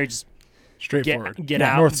 Yeah, he's very just straightforward. Get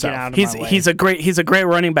Yeah, out, north get south. out of He's my way. he's a great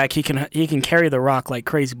running back. He can carry the rock like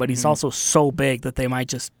crazy, but he's also so big that they might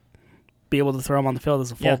just be able to throw him on the field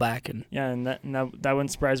as a fullback. And that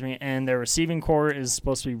wouldn't surprise me. And their receiving core is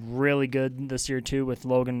supposed to be really good this year too, with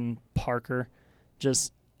Logan Parker.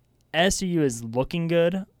 Just SCU is looking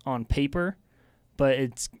good on paper,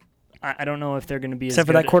 but I don't know if they're going to be except as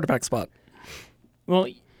for good that quarterback spot. Well,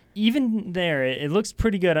 even there, it looks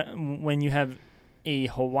pretty good when you have a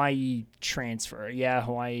Hawaii transfer. Yeah,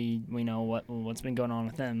 Hawaii, we know what's been going on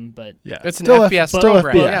with them, but it's still an FBS still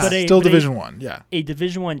program. FBS, still Division I. Yeah, a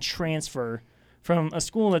Division I transfer from a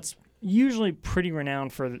school that's usually pretty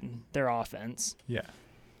renowned for their offense. Yeah,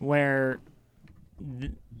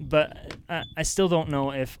 but I still don't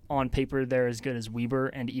know if on paper they're as good as Weber,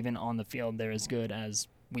 and even on the field they're as good as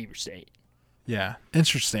Weber State. Yeah,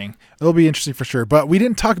 interesting. It'll be interesting for sure. But we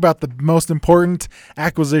didn't talk about the most important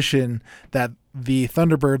acquisition that the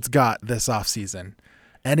Thunderbirds got this offseason,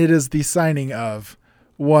 and it is the signing of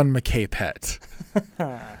one McKay Pett.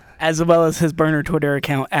 As well as his burner Twitter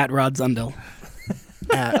account at Rod Zundel.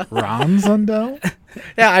 At Ron Zundel?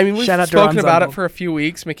 Yeah, I mean, we've Shout out to spoken Ron about Zundel. it for a few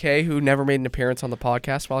weeks. McKay, who never made an appearance on the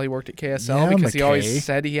podcast while he worked at KSL because he McKay. always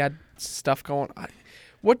said he had stuff going on.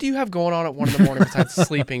 What do you have going on at 1 a.m. besides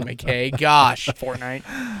sleeping, McKay? Gosh. Fortnite.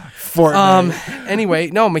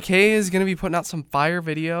 Anyway, no, McKay is going to be putting out some fire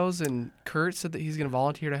videos, and Kurt said that he's going to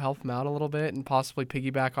volunteer to help him out a little bit and possibly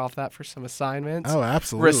piggyback off that for some assignments. Oh,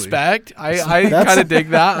 absolutely. Respect. I kind of dig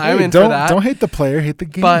that. I'm in don't, for that. Don't hate the player, hate the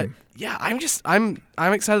game. But yeah, I'm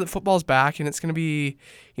excited that football's back, and it's going to be,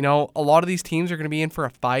 a lot of these teams are going to be in for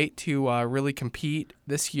a fight to really compete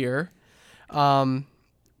this year.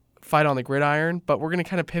 Fight on the gridiron, but we're going to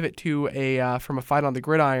kind of pivot to from a fight on the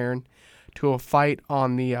gridiron to a fight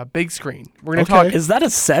on the big screen. We're going to talk. Is that a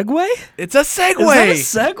segue? It's a segue.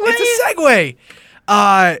 Is that a segue? It's a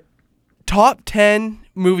segue. Top 10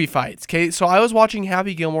 movie fights. Okay, so I was watching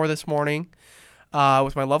Happy Gilmore this morning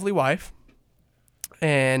with my lovely wife,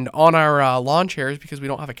 and on our lawn chairs because we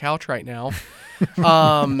don't have a couch right now.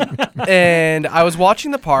 And I was watching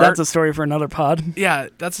the part. That's a story for another pod. Yeah,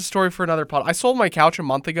 that's a story for another pod. I sold my couch a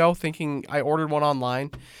month ago thinking I ordered one online.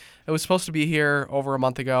 It was supposed to be here over a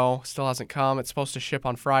month ago. Still hasn't come. It's supposed to ship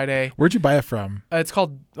on Friday. Where'd you buy it from? It's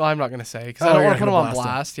called, I'm not going to say because I don't want to put them on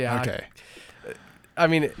blast. Yeah. Okay. I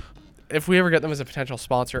mean, if we ever get them as a potential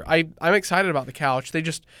sponsor, I'm excited about the couch. They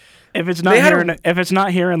just... If it's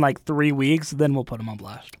not here in like 3 weeks, then we'll put them on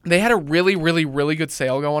blast. They had a really, really, really good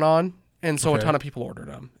sale going on, and so Okay. a ton of people ordered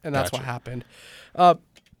them, and that's Gotcha. what happened.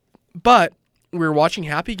 But we were watching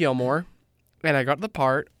Happy Gilmore, and I got to the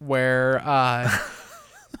part where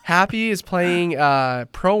Happy is playing a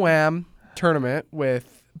Pro-Am tournament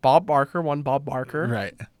with Bob Barker,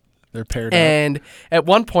 Right. They're paired and at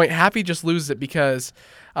one point, Happy just loses it because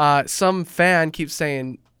some fan keeps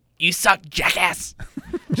saying, "You suck, jackass!"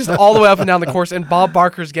 just all the way up and down the course. And Bob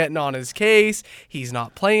Barker's getting on his case. He's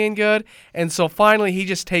not playing good. And so finally, he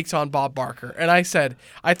just takes on Bob Barker. And I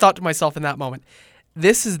thought to myself in that moment,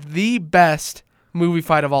 this is the best movie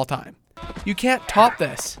fight of all time. You can't top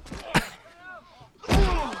this. The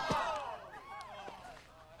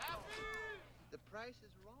price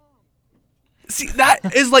is wrong. See,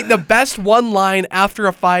 that is like the best one line after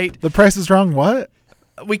a fight. The Price is Wrong what?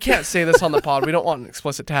 We can't say this on the pod. We don't want an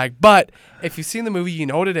explicit tag. But if you've seen the movie, you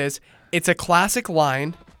know what it is. It's a classic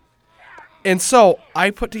line. And so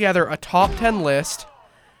I put together a top 10 list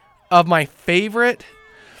of my favorite.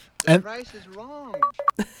 The price is wrong.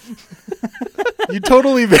 You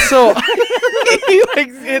totally... So he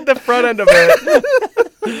like hit the front end of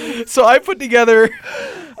it. So I put together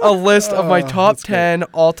a list of my top 10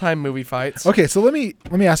 all-time movie fights. Okay, so let me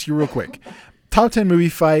ask you real quick. Top 10 movie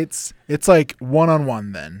fights, it's like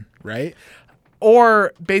one-on-one then, right?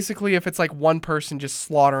 Or basically if it's like one person just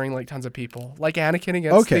slaughtering like tons of people. Like Anakin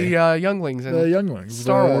against the younglings. The younglings.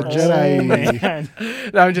 Star the Wars. Jedi. Man.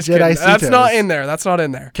 No, I'm just Jedi kidding. That's Cetos. not in there. That's not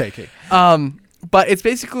in there. Okay. But it's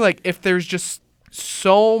basically like if there's just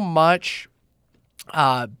so much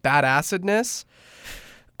badassedness,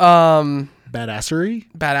 Badassery?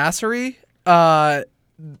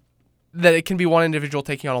 that it can be one individual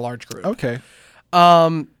taking on a large group. Okay.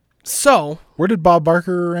 So Where did Bob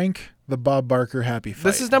Barker rank? The Bob Barker Happy fight.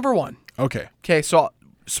 this is number one. Okay. Okay, so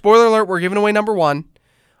spoiler alert, we're giving away number one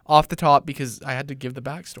off the top because I had to give the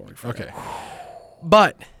backstory for it. Okay.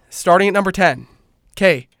 But starting at number 10,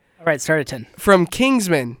 okay, All right, start at 10. From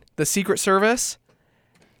Kingsman, the Secret Service,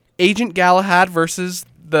 Agent Galahad versus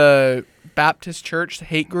the Baptist Church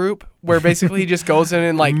hate group, where basically he just goes in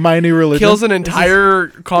and like My New Religion. kills an entire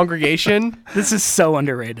congregation. This is so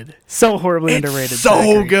underrated. So horribly underrated. So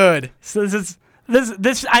Zachary. good. So this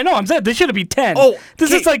I know, I'm saying this should be 10. Oh,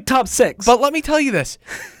 this okay. is like top 6. But let me tell you this.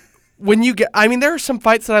 When you get, I mean, there are some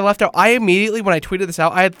fights that I left out. I immediately, when I tweeted this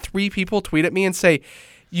out, I had 3 people tweet at me and say,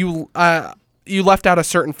 you left out a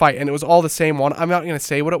certain fight, and it was all the same one. I'm not going to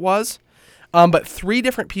say what it was, but 3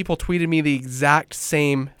 different people tweeted me the exact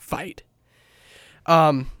same fight.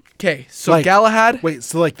 Okay, so Like, Galahad. Wait,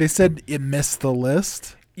 so like they said it missed the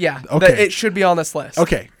list? Yeah, Okay. it should be on this list.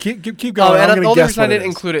 Okay, keep going. I'm And gonna the only guess reason I what it didn't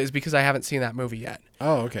is. include it is because I haven't seen that movie yet.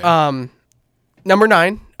 Oh, okay. Number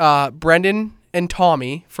 9, Brendan and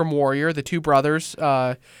Tommy from Warrior, the 2 brothers.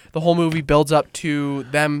 The whole movie builds up to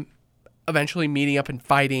them eventually meeting up and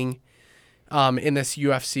fighting in this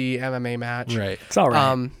UFC MMA match. right. It's all right.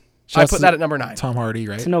 I Shouts put to that at number 9. Tom Hardy,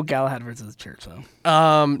 right? It's no Galahad versus the church,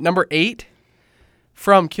 though. Number 8,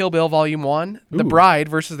 from Kill Bill Volume 1, The Ooh. Bride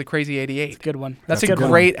versus the Crazy 88. Good one. That's That's a a good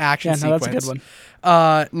great action Yeah, no, sequence. that's a good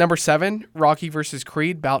one. Number 7, Rocky versus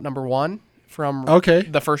Creed, bout number 1 from Okay.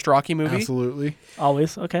 the first Rocky movie. Absolutely.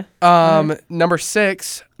 Always. Okay. Number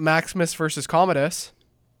 6, Maximus versus Commodus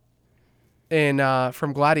in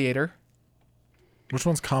from Gladiator. Which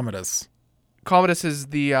one's Commodus? Commodus is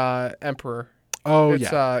the emperor. Oh, It's,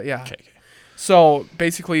 yeah. yeah. Okay. So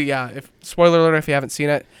basically, yeah. If spoiler alert, if you haven't seen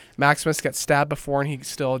it, Maximus gets stabbed before, and he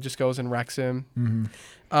still just goes and wrecks him. Mm-hmm.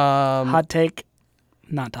 Hot take.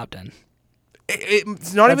 Not top 10.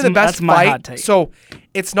 It's not That's even the best that's my fight. hot take. So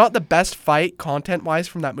it's not the best fight content wise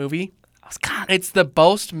from that movie. I was kind It's the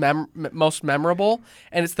most memorable,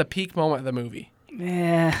 and it's the peak moment of the movie.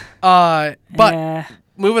 Yeah. But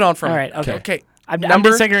moving on from All it. right. Okay. Okay. I'm Number-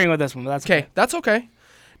 disagreeing with this one, but that's Okay, that's okay.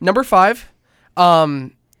 Number 5,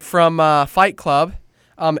 from Fight Club,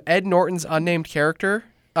 Ed Norton's unnamed character,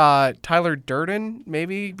 Tyler Durden,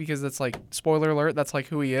 maybe, because that's like, spoiler alert, that's like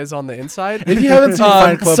who he is on the inside. If you haven't seen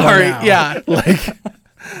Fight Club by sorry, now, yeah. like,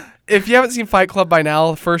 If you haven't seen Fight Club by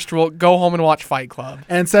now, first rule, go home and watch Fight Club.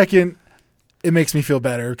 and second, it makes me feel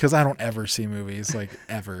better because I don't ever see movies like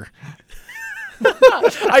ever.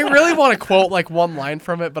 I really want to quote like one line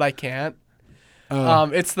from it, but I can't. Oh.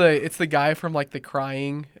 It's the guy from like the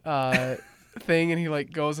crying thing, and he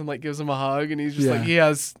like goes and like gives him a hug, and he's just Yeah. like, he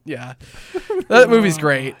has, yeah. That movie's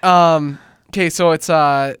great. Okay, so it's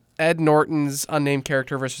Ed Norton's unnamed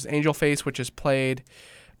character versus Angel Face, which is played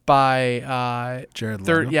by Jared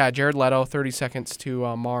Leto. Jared Leto, 30 Seconds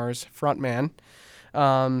to Mars frontman.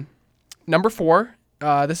 Number 4,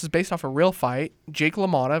 this is based off a real fight, Jake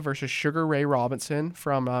LaMotta versus Sugar Ray Robinson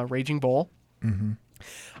from Raging Bull. Mm-hmm.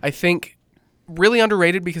 I think really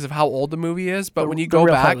underrated because of how old the movie is, but when you The go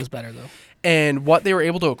real fight back was better though. and what they were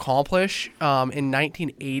able to accomplish in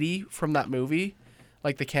 1980 from that movie,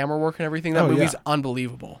 like the camera work and everything, that Oh, movie's yeah.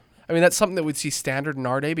 unbelievable. I mean, that's something that we'd see standard in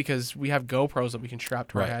our day because we have GoPros that we can strap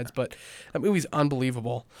to our Right. heads, but that movie's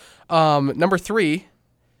unbelievable. Number 3,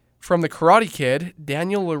 from The Karate Kid,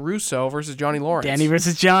 Daniel LaRusso versus Johnny Lawrence. Danny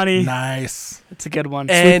versus Johnny. Nice. It's a good one.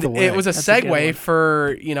 And away. it was a That's a good one. segue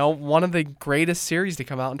for, one of the greatest series to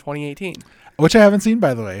come out in 2018. Which I haven't seen,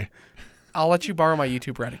 by the way. I'll let you borrow my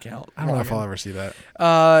YouTube Red account. I don't know if I'll ever see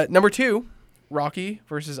that. Number 2, Rocky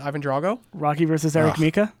versus Ivan Drago. Rocky versus Eric Ugh.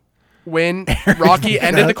 Mika. When Rocky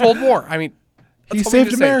ended the Cold War. I mean, He that's all we saved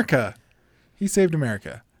can say. America. He saved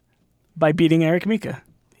America. By beating Eric Mika.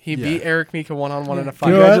 He Yeah. beat Eric Mika one-on-one in a You fight.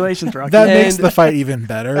 know what? Congratulations, Rocky. That makes And- the fight even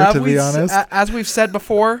better, to be honest. As we've said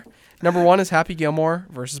before, number 1 is Happy Gilmore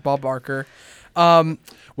versus Bob Barker.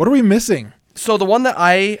 What are we missing? So the one that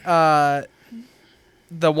I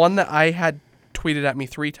had tweeted at me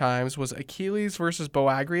 3 times was Achilles versus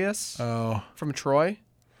Boagrius Oh, from Troy.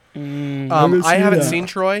 Mm, haven't I seen haven't that. seen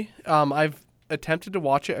Troy. I've attempted to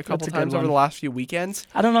watch it a couple a good times over one. the last few weekends,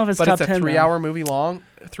 I don't know if it's but top it's a 10. 3-hour movie long,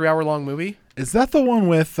 3-hour-long movie. is that the one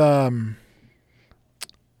with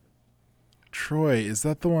Troy? Is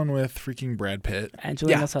that the one with freaking Brad Pitt?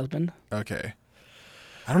 Angelina's husband. Okay.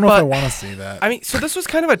 I don't know if I But- want to see that. I mean, so this was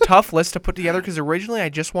kind of a tough list to put together because originally I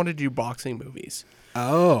just wanted to do boxing movies.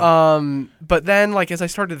 Oh. But then, like, as I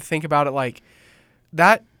started to think about it, like,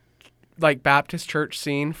 that, like, Baptist church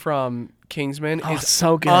scene from Kingsman Oh, is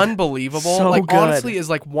so good. unbelievable. So like, good. honestly, is,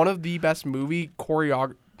 like, one of the best choreographed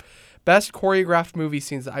movie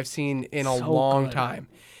scenes that I've seen in a So long good. time.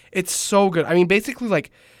 It's so good. I mean, basically,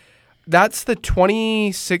 like, that's the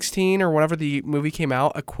 2016 or whenever the movie came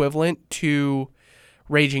out equivalent to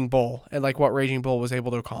Raging Bull and, like, what Raging Bull was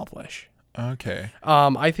able to accomplish. Okay.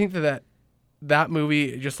 I think that that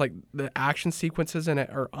movie, just like the action sequences in it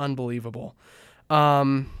are unbelievable.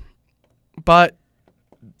 But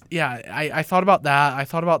yeah, I thought about that. I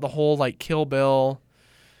thought about the whole like Kill Bill,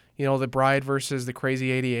 you know, the bride versus the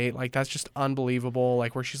Crazy 88. Like that's just unbelievable.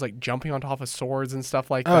 Like where she's like jumping on top of swords and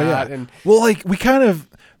stuff like that. Yeah. And well, like we kind of.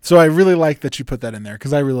 So I really like that you put that in there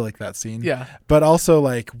because I really like that scene. yeah. But also,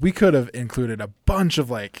 like, we could have included a bunch of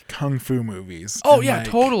like kung fu movies. Oh and, yeah, like,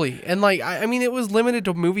 totally. And like I mean, it was limited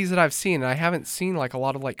to movies that I've seen. And I haven't seen like a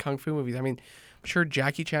lot of like kung fu movies. I mean, I'm sure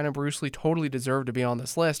Jackie Chan and Bruce Lee totally deserve to be on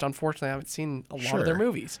this list. Unfortunately, I haven't seen a lot of their Sure.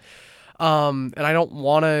 movies. And I don't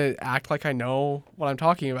want to act like I know what I'm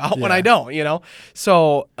talking about when Yeah. I don't, you know?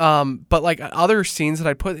 So, but like other scenes that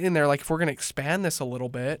I put in there, like if we're going to expand this a little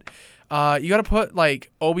bit, you got to put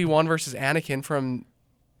like Obi-Wan versus Anakin from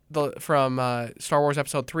Star Wars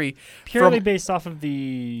Episode 3. Purely based off of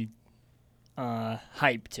the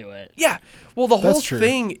hype to it. Yeah. Well, the whole That's true.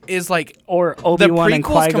 thing is like, Or Obi-Wan and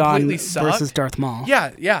prequels Qui-Gon completely sucked. versus Darth Maul.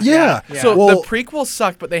 yeah. Yeah. So Well, the prequels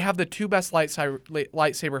sucked, but they have the two best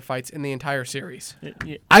lightsaber fights in the entire series.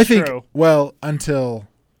 I think. True. Well, until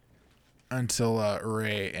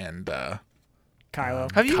Rey and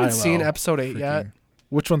Kylo. Have you even Kylo seen Episode 8 yet? freaking-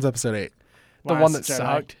 Which one's Episode 8? The Last one that Jedi.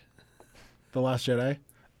 sucked. The Last Jedi.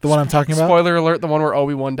 The one I'm talking about. Spoiler alert: the one where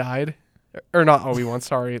Obi-Wan died, or not Obi-Wan?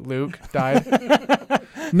 Sorry, Luke died.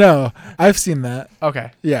 No, I've seen that.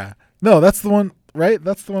 Okay, Yeah. No, that's the one. Right?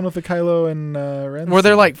 That's the one with the Kylo and Ren. where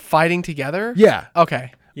they're scene. like fighting together. Yeah.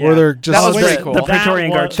 Okay. Where they're just. That was Wait, pretty cool. the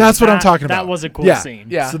Praetorian Guard. That's what I'm talking That about. was a cool Yeah. scene.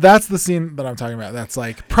 Yeah. So that's the scene that I'm talking about. That's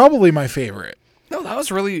like probably my favorite. No, that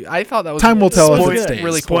was really. I thought that was. Time will tell if Spoiler- it stays.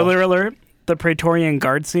 Really cool. Spoiler alert: the Praetorian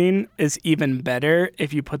Guard scene is even better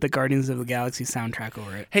if you put the Guardians of the Galaxy soundtrack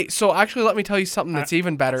over it. Hey, so actually, let me tell you something that's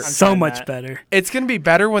even better. So trying much that. better. It's gonna be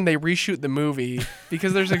better when they reshoot the movie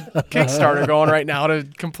because there's a Kickstarter going right now to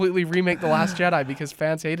completely remake The Last Jedi because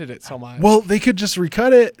fans hated it so much. Well, they could just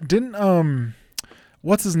recut it. Didn't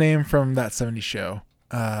what's his name from that 70s show?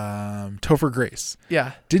 Topher Grace.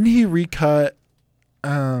 Yeah. Didn't he recut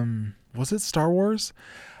was it Star Wars?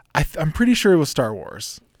 I'm pretty sure it was Star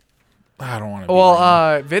Wars. I don't want to Well,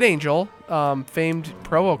 VidAngel, famed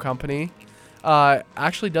promo company,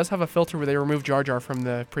 actually does have a filter where they remove Jar Jar from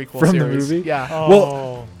the prequel From the series. movie? Yeah. Oh,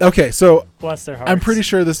 Well, okay, so bless their hearts. I'm pretty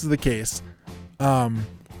sure this is the case.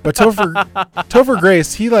 But Topher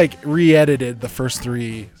Grace, he like re-edited the first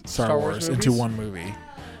 3 Star Wars into movies? one movie.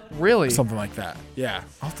 Really? Something like that. Yeah.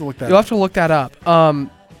 I'll have to look that You'll up. have to look that up.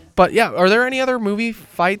 But yeah, are there any other movie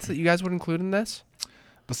fights that you guys would include in this?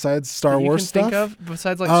 Besides Star that you Wars can stuff? think of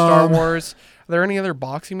besides like Star Um, Wars? Are there any other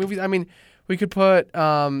boxing movies? I mean, we could put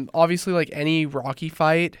obviously like any Rocky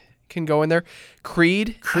fight can go in there. Creed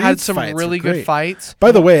had Creed's some fights really are good great. fights.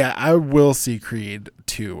 By the way, I will see Creed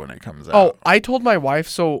 2 when it comes out. Oh, I told my wife,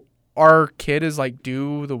 so our kid is like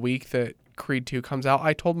due the week that Creed 2 comes out.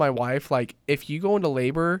 I told my wife, like, if you go into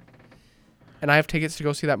labor and I have tickets to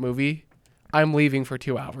go see that movie, I'm leaving for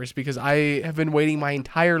 2 hours because I have been waiting my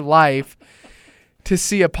entire life to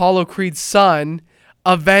see Apollo Creed's son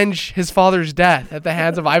avenge his father's death at the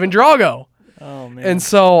hands of Ivan Drago. Oh man. And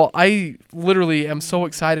so I literally am so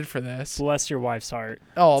excited for this. bless your wife's heart.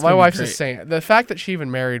 Oh, It's my gonna be wife's great. just saying the fact that she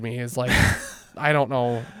even married me is like, I don't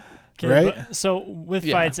know. Okay, Right? but- so with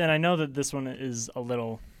Yeah. fights, and I know that this one is a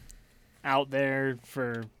little out there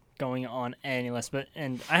for going on any list, but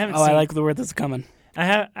and I haven't Oh, seen I like the word that's coming.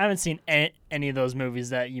 I haven't seen any of those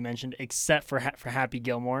movies that you mentioned except for Happy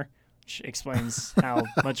Gilmore, which explains how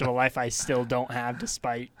much of a life I still don't have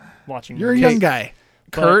despite watching. You're a movies. young guy.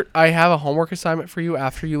 Kurt, I have a homework assignment for you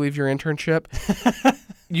after you leave your internship.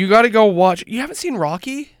 You got to go watch. You haven't seen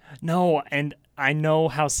Rocky? No, and I know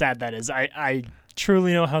how sad that is. I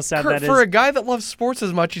truly know how sad Kurt, that is. for a guy that loves sports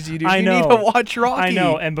as much as you do, I you know. need to watch Rocky. I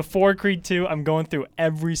know, and before Creed 2, I'm going through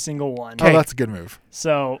every single one. Oh, that's a good move.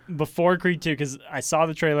 So before Creed 2, because I saw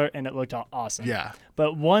the trailer and it looked awesome. Yeah.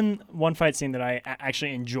 But one fight scene that I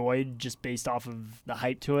actually enjoyed just based off of the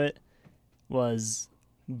hype to it was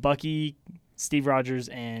Bucky, Steve Rogers,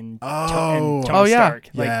 and Oh. Tony Oh, yeah. Stark.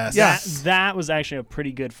 Like, Yes. that was actually a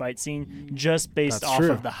pretty good fight scene just based That's off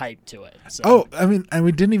true. of the hype to it. So. Oh, I mean, and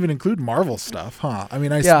we didn't even include Marvel stuff, huh? I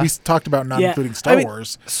mean, Yeah. we talked about not Yeah. including Star I mean-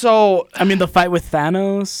 Wars. So, I mean, the fight with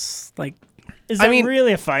Thanos, like, is I that mean-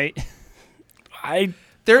 really a fight?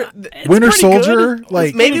 there. it's Winter pretty Soldier, good.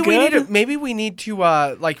 like Maybe pretty good. maybe we need to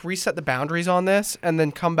like reset the boundaries on this and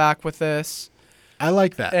then come back with this I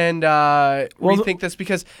like that. and Well, rethink this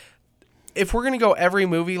because if we're gonna go every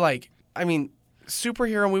movie, like, I mean,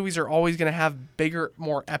 superhero movies are always gonna have bigger,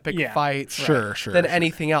 more epic Yeah. fights Sure. than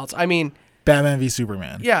anything else. I mean, Batman v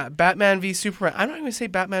Superman. Yeah, Batman v Superman. I'm not going to say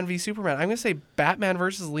Batman v Superman. I'm going to say Batman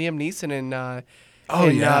versus Liam Neeson in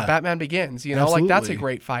Batman Begins. You know, Absolutely. like that's a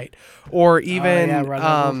great fight. Or even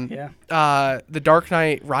The The Dark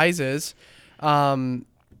Knight Rises.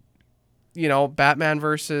 You know, Batman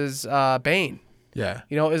versus Bane. Yeah.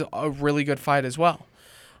 You know, is a really good fight as well.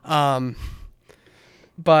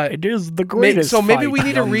 But it is the greatest. So maybe fight, we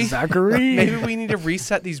need to Zachary.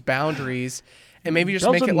 reset these boundaries. And maybe just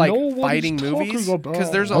Doesn't make it like know what fighting he's movies, talking because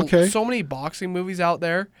about. there's so many boxing movies out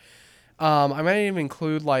there. I might even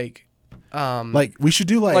include like we should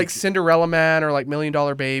do like Cinderella Man or like $1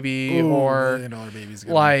 Million Baby. Ooh, or $1 Million Baby's a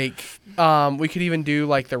good like we could even do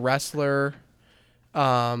like The Wrestler.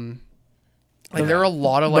 Like there are a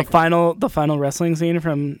lot of like the final wrestling scene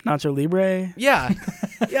from Nacho Libre. yeah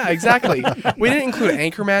exactly. We didn't include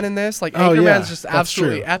Anchorman in this. Like Oh, Anchorman's yeah, just that's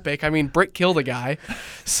absolutely true. epic. I mean, Brick killed a guy,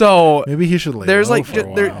 so Maybe he should lay there's low like for a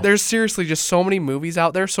while. there's seriously just so many movies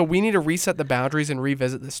out there. So we need to reset the boundaries and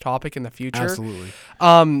revisit this topic in the future. Absolutely.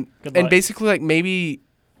 And luck. basically like maybe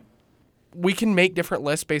we can make different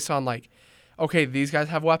lists based on like, okay, these guys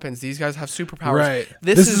have weapons, these guys have superpowers. Right.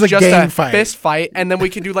 This is a just game a fight. fist fight, and then we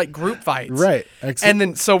can do like group fights. Right. And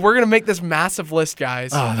then so we're gonna make this massive list,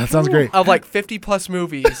 guys, oh, that sounds great. of like 50 plus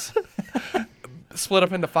movies, split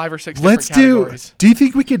up into 5 or 6 Let's different categories. do you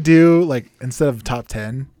think we could do like instead of top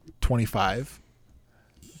 10, 25?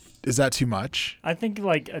 Is that too much? I think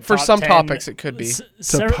like a For top some 10, topics, it could be.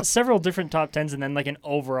 several different top 10s and then like an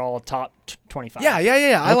overall top 25. Yeah.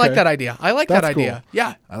 I like Okay. that idea. That's idea. cool.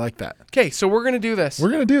 Yeah. I like that. Okay, so we're gonna do this.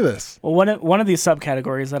 We're gonna do this. Well, one of these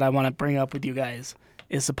subcategories that I want to bring up with you guys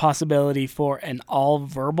is the possibility for an all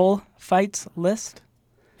verbal fights list.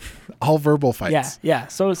 All verbal fights. Yeah.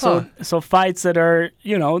 So fights that are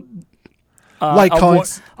Like calling.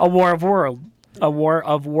 a war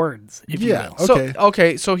of words, if Yeah. you will.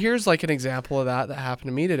 Okay. So here's like an example of that happened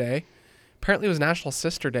to me today. Apparently it was National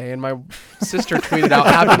Sister Day, and my sister tweeted out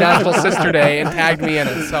Happy National Sister Day and tagged me in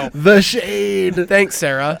it. So The shade. thanks,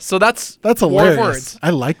 Sarah. So that's war of hilarious. words. I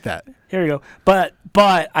like that. Here we go. But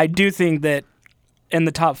I do think that in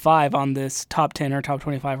the top 5 on this top 10 or top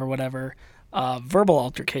 25 or whatever, verbal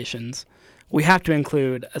altercations, we have to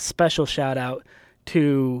include a special shout out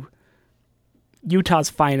to Utah's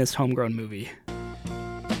finest homegrown movie.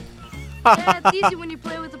 Yeah, it's easy when you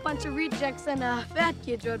play with a bunch of rejects and fat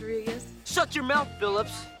kids, Rodriguez. Shut your mouth,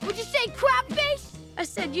 Phillips. What'd you say, crap face? I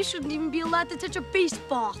said you shouldn't even be allowed to touch a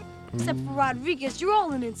baseball. Except for Rodriguez, you're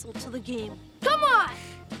all an insult to the game. Come on!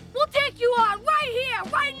 We'll take you on right here,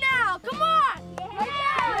 right now! Come on! Right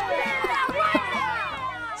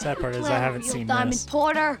now! Sad part is I haven't seen Diamond this.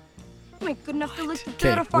 Porter. You ain't good enough to lick the Okay,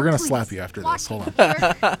 dirt off we're our gonna cleats. slap you after this. Hold on.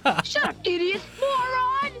 on. Shut up, idiot.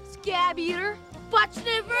 Moron! Scab eater. Butt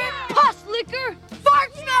sniffer. Pus licker.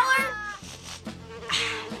 Fart smeller.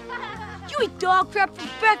 You eat dog crap for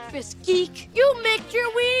breakfast, geek. You mix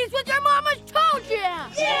your weeds with your mama's toe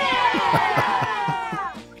jam.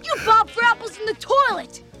 Yeah! You bob for apples in the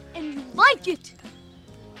toilet, and you like it.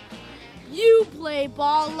 You play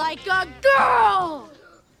ball like a girl.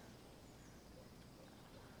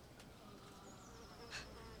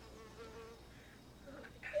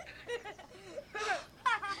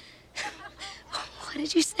 What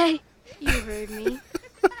did you say? You heard me.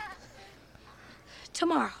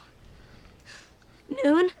 Tomorrow.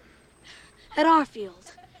 Noon. At our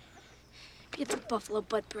field. Get the buffalo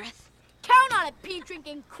butt breath. Count on it,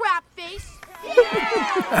 pee-drinking crap face.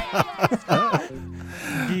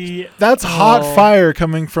 That's hot fire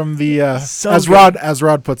coming from the So as good.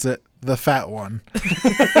 Rod puts it, the fat one.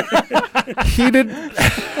 He did.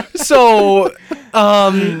 So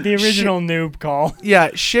The original noob call.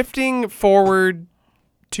 yeah, shifting forward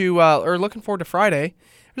to or looking forward to Friday.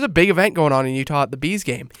 There's a big event going on in Utah at the Bees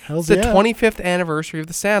game. Hells It's the yeah. 25th anniversary of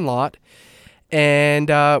the Sandlot. And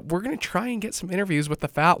we're going to try and get some interviews with the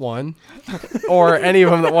fat one or any of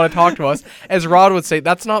them that want to talk to us. As Rod would say,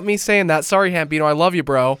 that's not me saying that. Sorry, Hampino. I love you,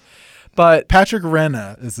 bro. But Patrick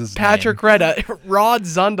Renna is his Patrick name. Reda, Rod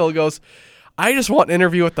Zundel goes, I just want an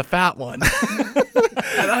interview with the fat one.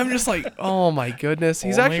 And I'm just like, oh, my goodness.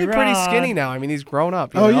 He's Only actually pretty Rod. skinny now. I mean, he's grown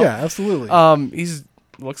up. You Oh know? yeah, absolutely. He's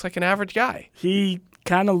looks like an average guy. He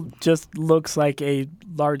kind of just looks like a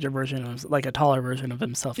larger version of, like a taller version of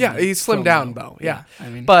himself. Yeah, in the he's slimmed film, down, though. though. Yeah. I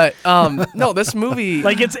mean, But no, this movie.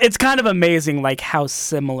 like it's kind of amazing, like how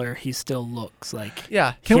similar he still looks. Like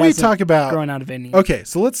yeah. Can he we hasn't talk about? grown out of any? Okay,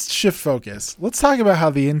 so let's shift focus. Let's talk about how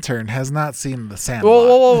the intern has not seen the Sandlot.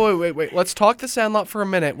 Whoa, wait. Let's talk the Sandlot for a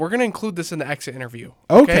minute. We're going to include this in the exit interview.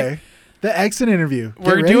 Okay. The exit interview. Get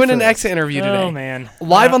We're ready doing for an this. exit interview today. Oh man.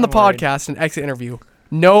 Live on the I'm worried. podcast, an exit interview.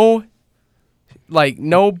 No, like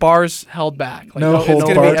no bars held back. Like, No it's holds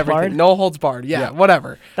gonna barred? be everything. No holds barred. Yeah,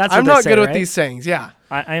 whatever. That's I'm what they not say, good with right? these things. Yeah.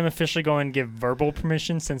 I am officially going to give verbal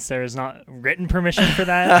permission since there is not written permission for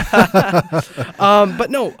that.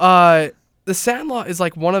 But no, The Sandlot is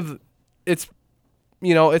like one of it's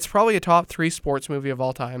probably a top 3 sports movie of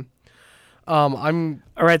all time. All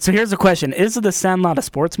right, so here's the question. Is The Sandlot a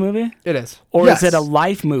sports movie? It is. Or Yes. is it a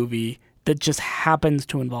life movie that just happens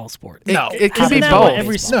to involve sports? No, it could Isn't be that both. what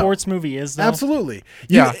every No. sports movie is, though? Absolutely.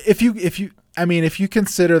 Yeah. If you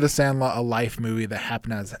consider The Sandlot a life movie that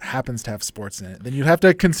happens to have sports in it, then you have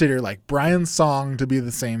to consider like Brian's song to be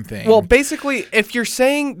the same thing. Well, basically, if you're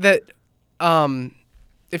saying that,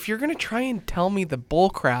 if you're gonna try and tell me the bull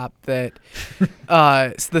crap that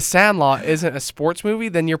The Sandlot isn't a sports movie,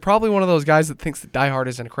 then you're probably one of those guys that thinks that Die Hard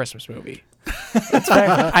isn't a Christmas movie.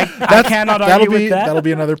 I cannot argue with that. That'll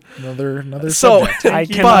be another So, subject. I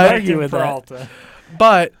but- cannot argue with that. Peralta.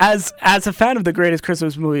 But As a fan of the greatest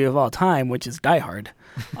Christmas movie of all time, which is Die Hard,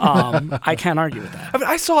 I can't argue with that. I mean,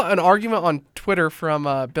 I saw an argument on Twitter from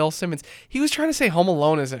Bill Simmons. He was trying to say Home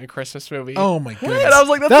Alone isn't a Christmas movie. Oh my goodness. And I was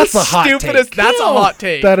like, that's the stupidest. That's a hot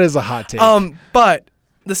take. That is a hot take. But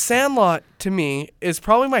The Sandlot to me is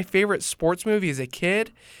probably my favorite sports movie as a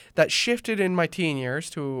kid. That shifted in my teen years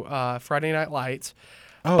to Friday Night Lights.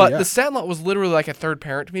 But The Sandlot was literally like a third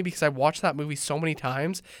parent to me because I watched that movie so many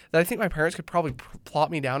times that I think my parents could probably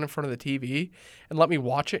plop me down in front of the TV and let me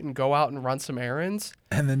watch it and go out and run some errands.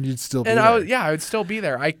 and then you'd still be And there. I would still be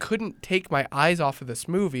there. I couldn't take my eyes off of this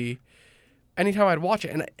movie anytime I'd watch it.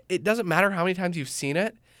 And it doesn't matter how many times you've seen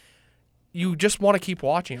it. You just want to keep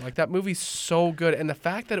watching it. Like, that movie's so good. And the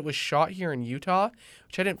fact that it was shot here in Utah,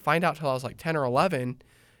 which I didn't find out till I was like 10 or 11,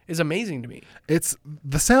 is amazing to me. It's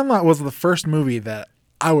The Sandlot was the first movie that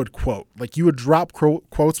I would quote. Like, you would drop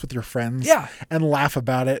quotes with your friends and laugh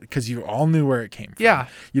about it because you all knew where it came from. Yeah.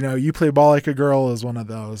 You know, You Play Ball Like a Girl is one of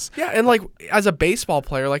those. Yeah, and like as a baseball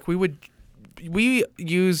player, like we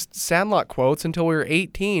used Sandlot quotes until we were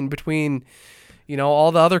 18 between,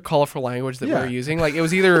 all the other colorful language that we were using. Like, it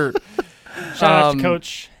was either Shout out to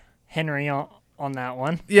Coach Henry on that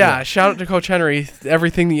one. shout out to Coach Henry,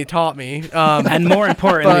 everything that you taught me. And more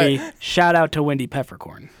importantly, shout out to Wendy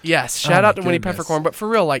Peppercorn. Yes, shout out to Winnie goodness. Peppercorn. But for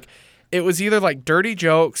real, like, it was either like dirty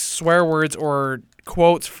jokes, swear words, or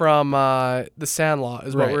quotes from The Sandlot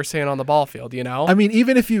is what we were saying on the ball field, I mean,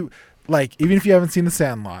 even if you haven't seen The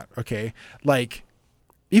Sandlot, okay, like,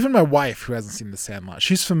 even my wife who hasn't seen The Sandlot,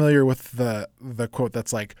 she's familiar with the quote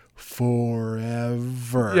that's like,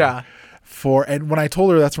 forever. Yeah. And when I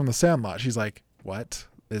told her that's from The Sandlot, she's like, what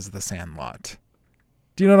is The Sandlot?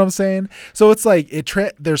 Do you know what I'm saying? So it's like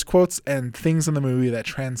there's quotes and things in the movie that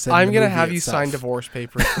transcend. I'm the gonna movie have you itself. sign divorce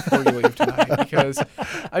papers before you leave tonight because,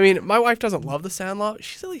 I mean, my wife doesn't love The Sandlot.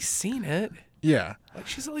 She's at least seen it. Yeah. Like,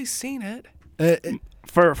 she's at least seen it.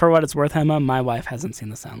 For what it's worth, Emma, my wife hasn't seen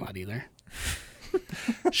The Sandlot either.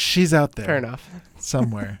 She's out there. Fair enough.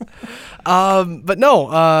 Somewhere. But no,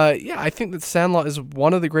 I think that Sandlot is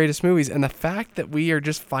one of the greatest movies, and the fact that we are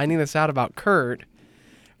just finding this out about Kurt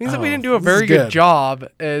means that we didn't do a this is very good good. job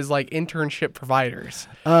as like internship providers.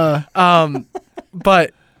 But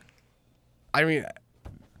I mean,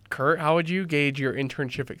 Kurt, how would you gauge your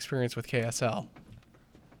internship experience with KSL?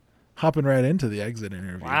 Hopping right into the exit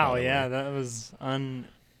interview. Wow, by the yeah, way. that was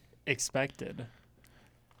unexpected.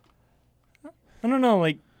 I don't know,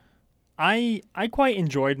 like, I quite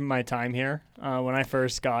enjoyed my time here. When I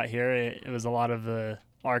first got here, it was a lot of the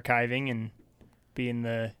archiving and being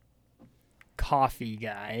the coffee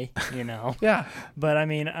guy, Yeah. But, I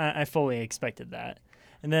mean, I fully expected that.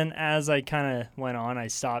 And then as I kind of went on, I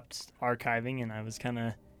stopped archiving, and I was kind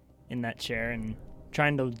of in that chair and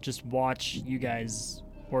trying to just watch you guys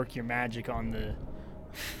work your magic on the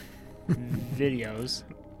videos.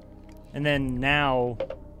 And then now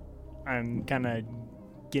I'm kind of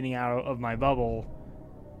getting out of my bubble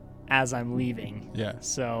as I'm leaving. Yeah.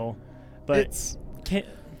 So, but I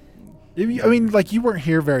mean, like, you weren't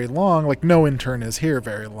here very long. Like, no intern is here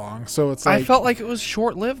very long. So it's like. I felt like it was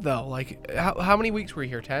short-lived, though. Like, how many weeks were you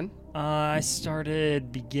here? 10? I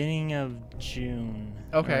started beginning of June.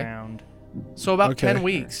 Okay. Around. So about Okay. 10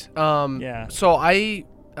 weeks. Yeah. So I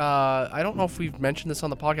don't know if we've mentioned this on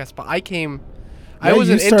the podcast, but I Yeah, was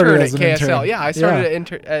you an started intern at as an KSL. intern. Yeah, I started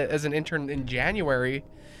Yeah. as an intern in January,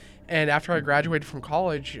 and after I graduated from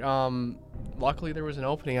college, luckily there was an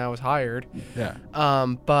opening. I was hired. Yeah.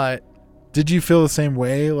 But Did you feel the same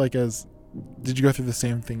way? Did you go through the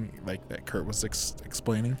same thing like that Kurt was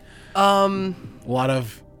explaining? A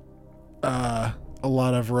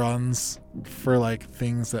lot of runs for like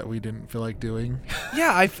things that we didn't feel like doing.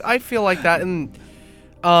 yeah, I feel like that. And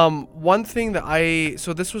one thing that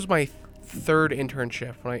so this was my third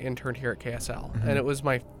internship when I interned here at KSL, and it was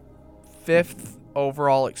my 5th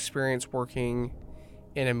overall experience working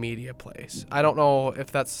in a media place. I don't know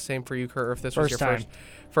if that's the same for you, Kurt, or if this was your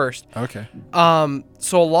first. Okay.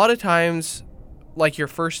 So a lot of times, like your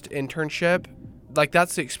first internship, like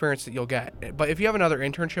that's the experience that you'll get. But if you have another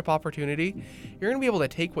internship opportunity, you're going to be able to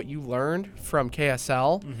take what you learned from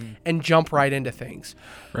KSL and jump right into things.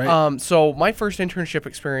 Right. So my first internship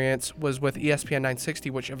experience was with ESPN 960,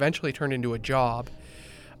 which eventually turned into a job,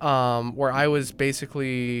 where I was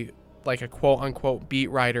basically like a quote-unquote beat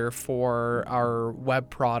writer for our web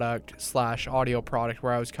product / audio product,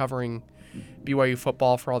 where I was covering BYU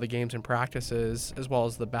football for all the games and practices, as well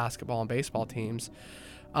as the basketball and baseball teams.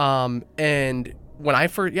 And when I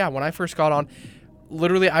first got on,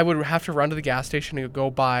 literally I would have to run to the gas station to go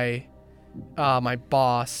buy my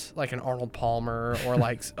boss like an Arnold Palmer or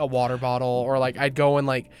like a water bottle, or like I'd go and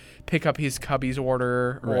like pick up his Cubby's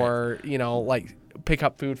order, or like pick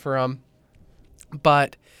up food for him.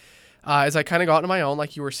 But as I kind of got into my own,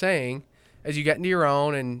 like you were saying, as you get into your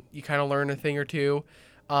own and you kind of learn a thing or two,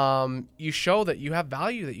 you show that you have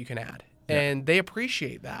value that you can add, and they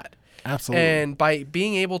appreciate that. Absolutely. And by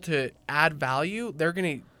being able to add value, they're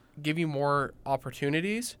going to give you more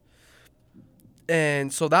opportunities.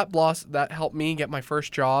 And so that helped me get my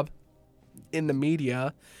first job in the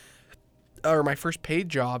media, or my first paid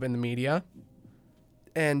job in the media.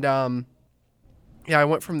 And I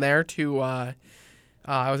went from there to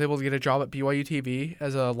I was able to get a job at BYU TV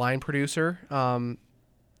as a line producer, and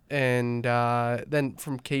then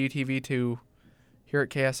from KUTV to here at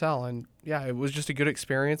KSL. And yeah, it was just a good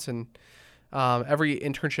experience. And every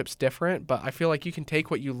internship's different, but I feel like you can take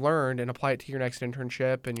what you learned and apply it to your next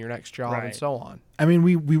internship and your next job, and so on. I mean,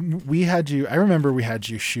 we had you. I remember we had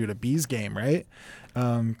you shoot a Bees game, right?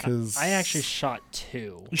 Because I actually shot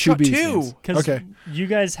 2. You shot 2? Because you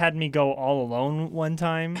guys had me go all alone one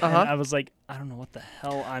time, and I was like, I don't know what the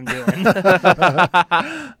hell I'm doing.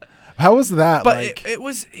 How was that? But like? it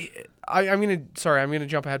was. I'm gonna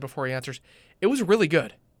jump ahead before he answers. It was really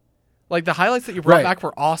good. Like the highlights that you brought back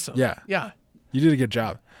were awesome. Yeah. You did a good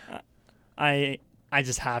job. I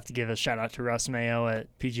just have to give a shout out to Russ Mayo at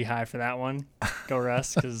PG High for that one. Go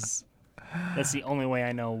Russ, because that's the only way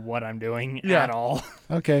I know what I'm doing at all.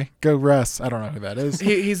 Okay, go Russ. I don't know who that is.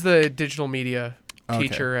 He's the digital media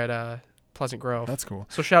teacher at Pleasant Grove. That's cool.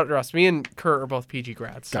 So shout out to Russ. Me and Kurt are both PG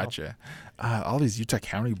grads. So. Gotcha. All these Utah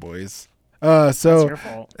County boys. That's your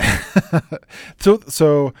fault.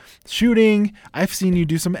 So shooting, I've seen you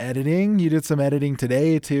do some editing. You did some editing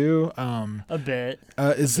today too. A bit.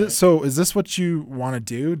 Is this what you want to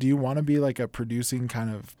do? Do you want to be like a producing kind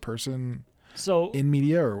of person in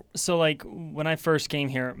media? Or so like when I first came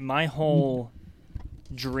here, my whole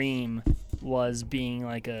dream was being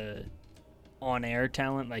like a on-air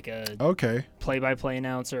talent, like a play-by-play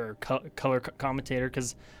announcer or color commentator,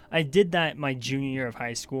 because I did that my junior year of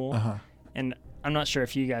high school. And I'm not sure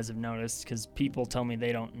if you guys have noticed, because people tell me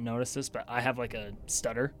they don't notice this, but I have like a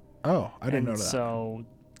stutter. Oh, I didn't know that. So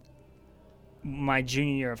my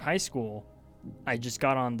junior year of high school, I just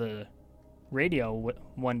got on the radio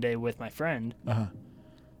one day with my friend.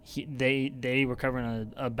 They were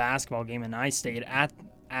covering a basketball game, and I stayed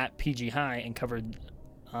at PG High and covered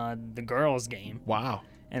the girls' game. Wow.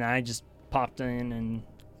 And I just popped in and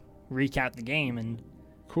recapped the game, and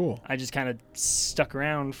cool. I just kind of stuck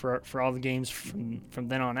around for all the games from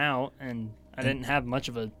then on out, and I didn't have much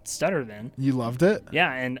of a stutter then. You loved it?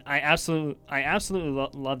 Yeah, and I absolutely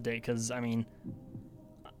loved it, because I mean,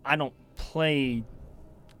 I don't play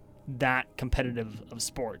that competitive of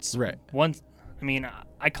sports. Right.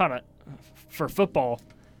 For football,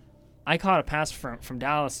 I caught a pass from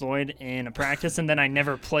Dallas Lloyd in a practice, and then I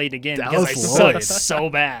never played again because I sucked so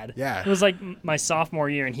bad. Yeah. It was like my sophomore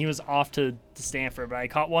year, and he was off to Stanford, but I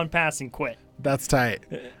caught one pass and quit. That's tight.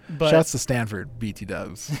 But shouts to Stanford, BT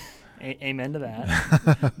Dubs. Amen to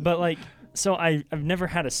that. But like, so I've never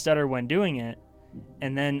had a stutter when doing it,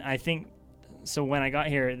 and then I think, so when I got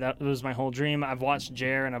here, that was my whole dream. I've watched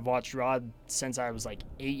Jer and I've watched Rod since I was like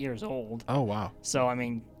 8 years old. Oh, wow. So, I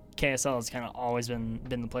mean, KSL has kind of always been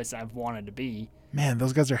the place that I've wanted to be. Man,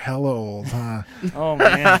 those guys are hella old, huh? Oh,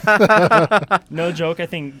 man. No joke. I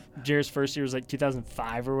think Jer's first year was like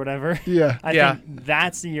 2005 or whatever. Yeah. I think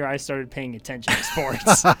that's the year I started paying attention to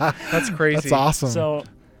sports. That's crazy. That's awesome. So,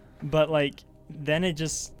 but like, then it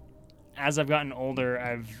just, as I've gotten older,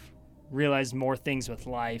 I've realized more things with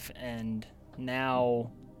life, and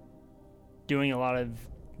now doing a lot of,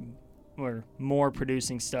 or more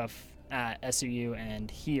producing stuff at SUU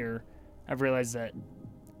and here, I've realized that,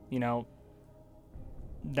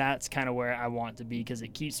 that's kind of where I want to be, because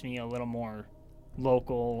it keeps me a little more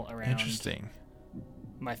local around Interesting.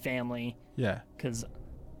 my family. Yeah. Because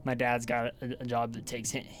my dad's got a job that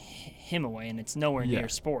takes him away, and it's nowhere Yeah. near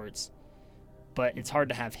sports. But it's hard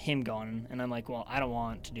to have him gone, and I'm like, well, I don't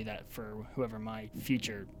want to do that for whoever my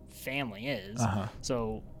future family is. Uh-huh.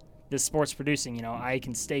 So this sports producing, you know, I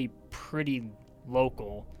can stay pretty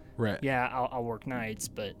local. Right. Yeah, I'll work nights,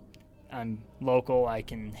 but I'm local. I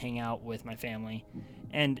can hang out with my family,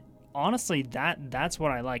 and honestly, that's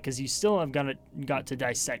what I like, because you still have got to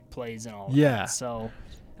dissect plays and all. Yeah. That. So,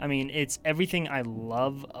 I mean, it's everything I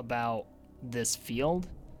love about this field,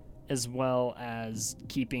 as well as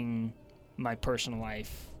keeping my personal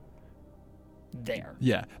life there.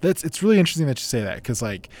 Yeah, it's really interesting that you say that, because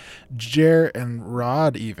like Jer and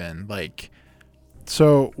Rod even, like,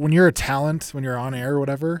 so when you're a talent, when you're on air or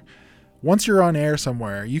whatever, once you're on air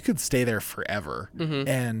somewhere, you could stay there forever. Mm-hmm.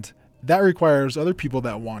 And that requires other people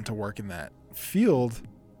that want to work in that field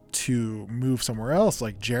to move somewhere else.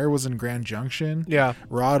 Like Jer was in Grand Junction. Yeah.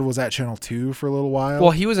 Rod was at Channel 2 for a little while.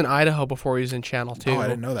 Well, he was in Idaho before he was in Channel 2. Oh, I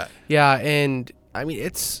didn't know that. Yeah, and I mean,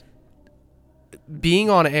 it's being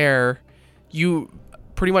on air, you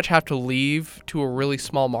pretty much have to leave to a really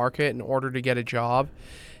small market in order to get a job.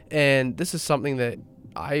 And this is something that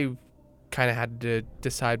I kind of had to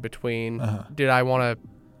decide between. Did I want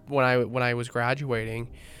to, when I was graduating,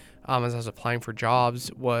 as I was applying for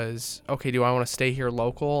jobs, was, okay, do I want to stay here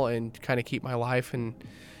local and kind of keep my life? And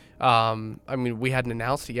I mean, we hadn't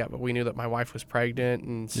announced it yet, but we knew that my wife was pregnant.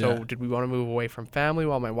 And so Yeah. did we want to move away from family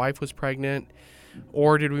while my wife was pregnant?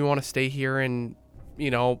 Or did we want to stay here and,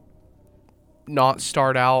 you know, not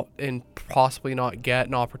start out and possibly not get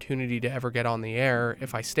an opportunity to ever get on the air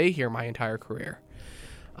if I stay here my entire career?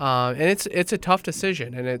 And it's a tough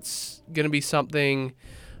decision, and it's going to be something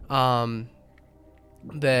that,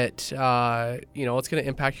 you know, it's going to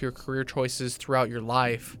impact your career choices throughout your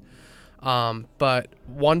life. But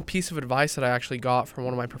one piece of advice that I actually got from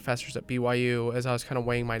one of my professors at BYU as I was kind of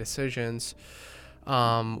weighing my decisions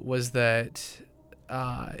was that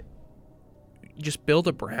just build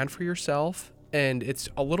a brand for yourself. And it's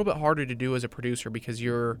a little bit harder to do as a producer, because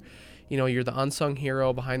you're the unsung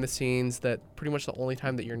hero behind the scenes, that pretty much the only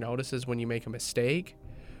time that you're noticed is when you make a mistake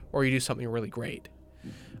or you do something really great.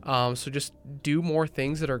 So just do more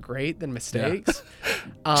things that are great than mistakes,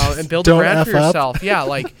 and build a brand for yourself. Yeah,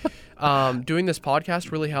 like doing this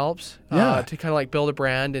podcast really helps to kind of like build a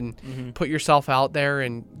brand and put yourself out there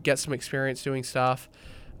and get some experience doing stuff.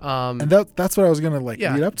 And that's what I was gonna lead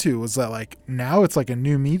up to, was that like now it's like a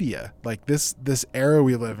new media. Like this era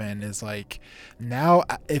we live in is like, now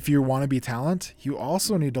if you want to be talent, you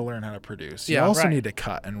also need to learn how to produce. You also need to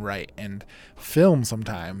cut and write and film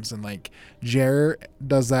sometimes. And like Jer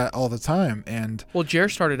does that all the time. And well, Jer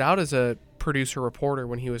started out as a producer reporter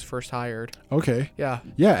when he was first hired. Okay. Yeah.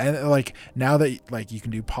 Yeah, and like now that like you can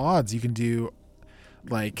do pods, you can do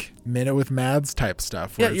like Minute with Mads type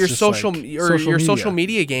stuff. Yeah, your social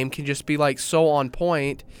media game can just be like so on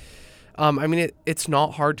point. I mean, it's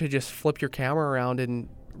not hard to just flip your camera around and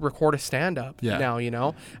record a stand-up now, you know?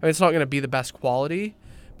 I mean, it's not going to be the best quality,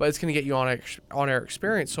 but it's going to get you on-air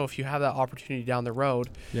experience. So if you have that opportunity down the road,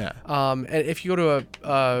 and if you go to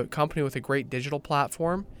a company with a great digital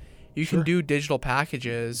platform, you can do digital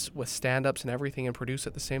packages with stand-ups and everything and produce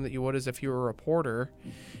it the same that you would as if you were a reporter,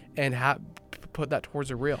 and put that towards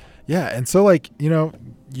a reel. Yeah, and so like, you know,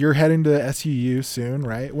 you're heading to SUU soon,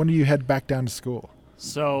 right? When do you head back down to school?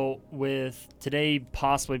 So with today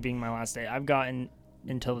possibly being my last day, I've gotten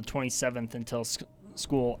until the 27th until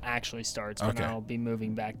school actually starts, but I'll be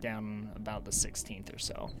moving back down about the 16th or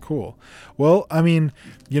so. Cool. Well, I mean,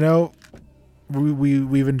 you know,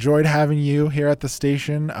 we've enjoyed having you here at the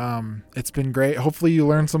station. It's been great. Hopefully you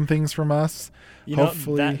learned some things from us. You know,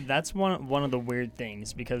 that's one of the weird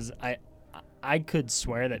things, because I could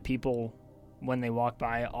swear that people, when they walk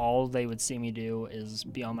by, all they would see me do is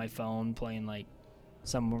be on my phone playing like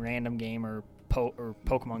some random game or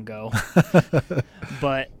Pokemon Go.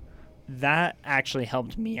 But that actually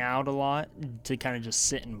helped me out a lot to kind of just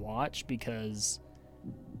sit and watch, because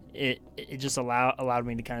it just allowed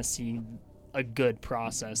me to kind of see a good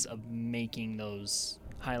process of making those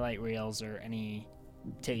highlight reels or any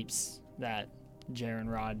tapes that Jer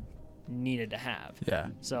and Rod needed to have. Yeah.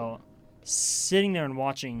 So sitting there and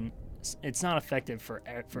watching, it's not effective for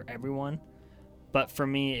everyone, but for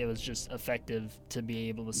me it was just effective to be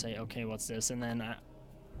able to say, okay, what's this? And then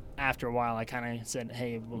after a while I kind of said,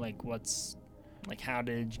 hey, well, like how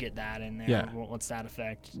did you get that in there? Yeah. What's that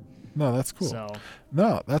effect? No, that's cool.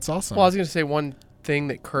 No, that's awesome. Well, I was going to say one thing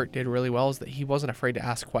that Kurt did really well is that he wasn't afraid to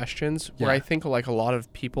ask questions, where I think like a lot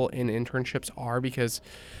of people in internships are, because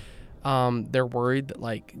they're worried that,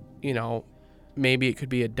 like, you know, maybe it could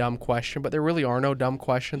be a dumb question, but there really are no dumb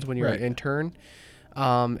questions when you're Right. an intern.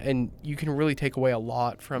 And you can really take away a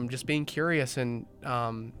lot from just being curious. And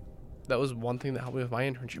that was one thing that helped me with my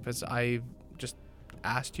internship is I just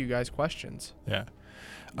asked you guys questions. Yeah.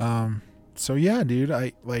 So yeah, dude,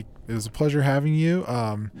 it was a pleasure having you.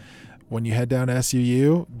 When you head down to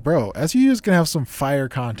SUU, bro, SUU is gonna have some fire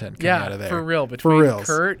content coming out of there. For real. Between reals.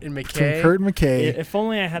 Kurt and McKay. Between Kurt and McKay. If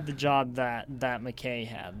only I had the job that McKay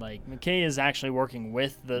had. Like, McKay is actually working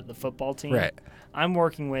with the football team. Right. I'm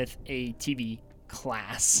working with a TV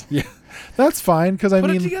class. Yeah, that's fine because I Put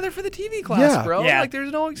mean, it together for the TV class, yeah. bro. Yeah. Like,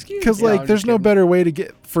 there's no excuse. because I'm there's just no kidding. better way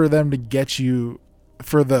for them to get you,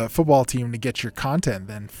 for the football team to get your content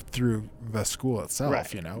than through the school itself.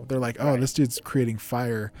 Right. You know, they're like, oh, this dude's creating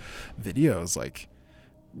fire videos. Like,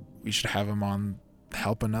 we should have him on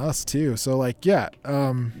helping us too. So like, yeah,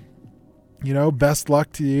 best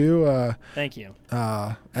luck to you. Thank you.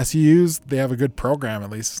 SUs, they have a good program at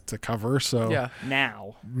least to cover. So Yeah.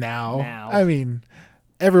 Now. now, I mean,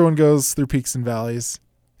 everyone goes through peaks and valleys.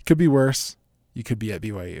 Could be worse. You could be at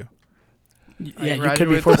BYU. Yeah, you could be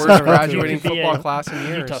Graduate the forced worst to graduating Could be football a class in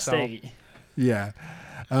years. Utah So. State. Yeah.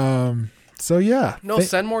 So yeah. No,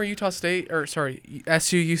 send more Utah State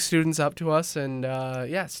SUU students up to us, and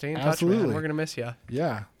stay in touch, Absolutely. man. We're gonna miss you.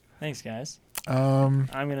 Yeah. Thanks, guys. Um.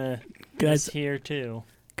 I'm gonna Guys- miss here too.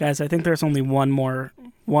 Guys, I think there's only one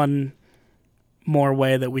more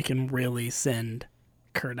way that we can really send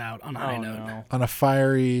Kurt out on a high Oh note. no. On a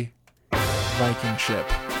fiery Viking ship.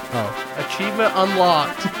 Oh, Achievement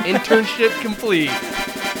unlocked. Internship complete.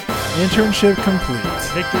 internship complete.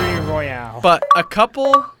 Victory Royale. But a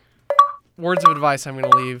couple words of advice I'm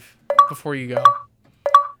gonna leave before you go.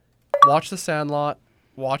 Watch The Sandlot.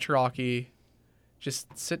 Watch Rocky.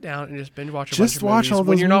 Just sit down and just binge watch a bunch Just of watch movies all when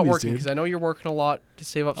those you're not movies, working, dude. because I know you're working a lot to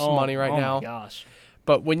save up some Oh, money right oh now. my gosh.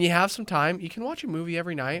 But when you have some time, you can watch a movie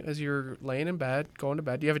every night as you're laying in bed, going to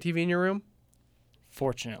bed. Do you have a TV in your room?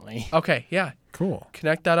 Fortunately. Okay, yeah. Cool.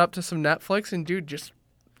 Connect that up to some Netflix, and dude, just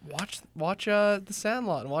watch The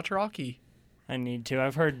Sandlot and watch Rocky. I need to.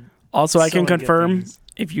 I've heard Also, I so can many good confirm things.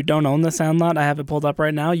 if you don't own the Sandlot, I have it pulled up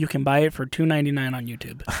right now. You can buy it for $2.99 on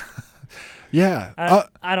YouTube. Yeah.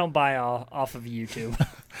 I don't buy off of YouTube.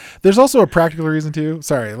 There's also a practical reason too.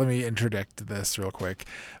 Sorry, let me interject this real quick.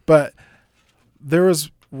 But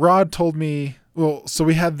Rod told me, well, so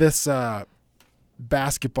we had this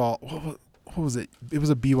basketball, what was it? It was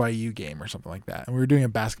a BYU game or something like that. And we were doing a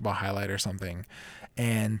basketball highlight or something.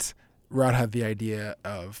 And Rod had the idea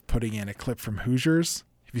of putting in a clip from Hoosiers.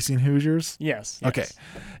 Have you seen Hoosiers? Yes. Okay.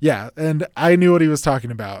 Yeah. And I knew what he was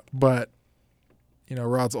talking about, but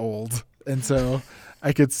Rod's old. And so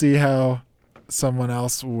I could see how someone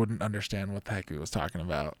else wouldn't understand what the heck he was talking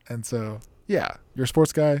about. And so, yeah, you're a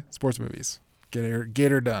sports guy, sports movies. Get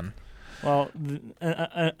her done. Well,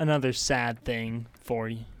 another sad thing for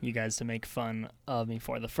you guys to make fun of me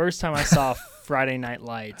for. The first time I saw Friday Night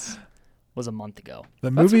Lights was a month ago.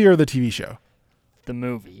 The movie or the TV show? The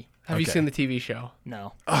movie. Have you Okay. seen the TV show?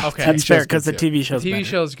 No. Oh, Okay. TV That's fair show's because the good, too. TV show's The TV better.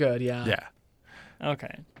 show's good, yeah. Yeah.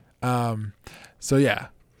 Okay. So, yeah,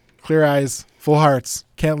 clear eyes, full hearts,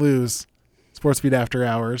 can't lose. Sports Beat After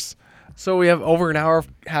Hours. So we have over an hour of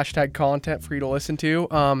hashtag content for you to listen to.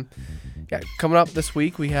 Coming up this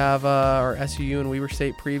week, we have our SUU and Weber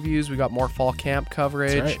State previews. We got more fall camp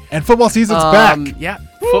coverage. That's right. And football season's back. Yeah,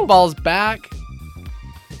 football's back.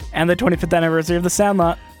 And the 25th anniversary of the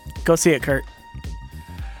Sandlot. Go see it, Kurt.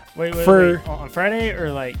 Wait. For- On Friday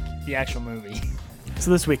or like the actual movie? So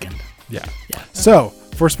this weekend. Yeah. So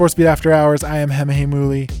for Sports Beat After Hours, I am Hemahe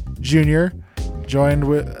Mooley Jr.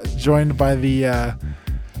 Joined by the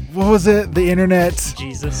what was it? The internet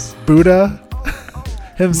Jesus. Buddha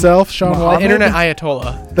himself, Sean Muhammad? Waldman. Internet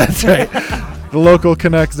Ayatollah. That's right. The local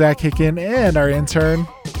Canuck, Zach Hicken, and our intern,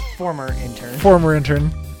 Former intern. former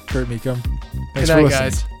intern, Kurt Meekum. Thanks Good for night, listening.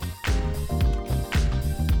 guys.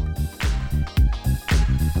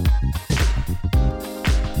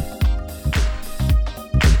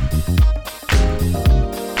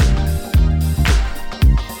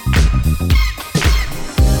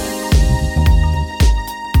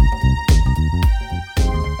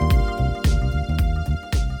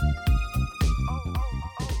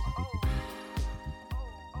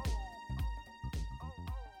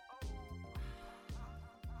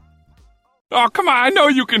 Oh, come on, I know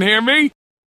you can hear me.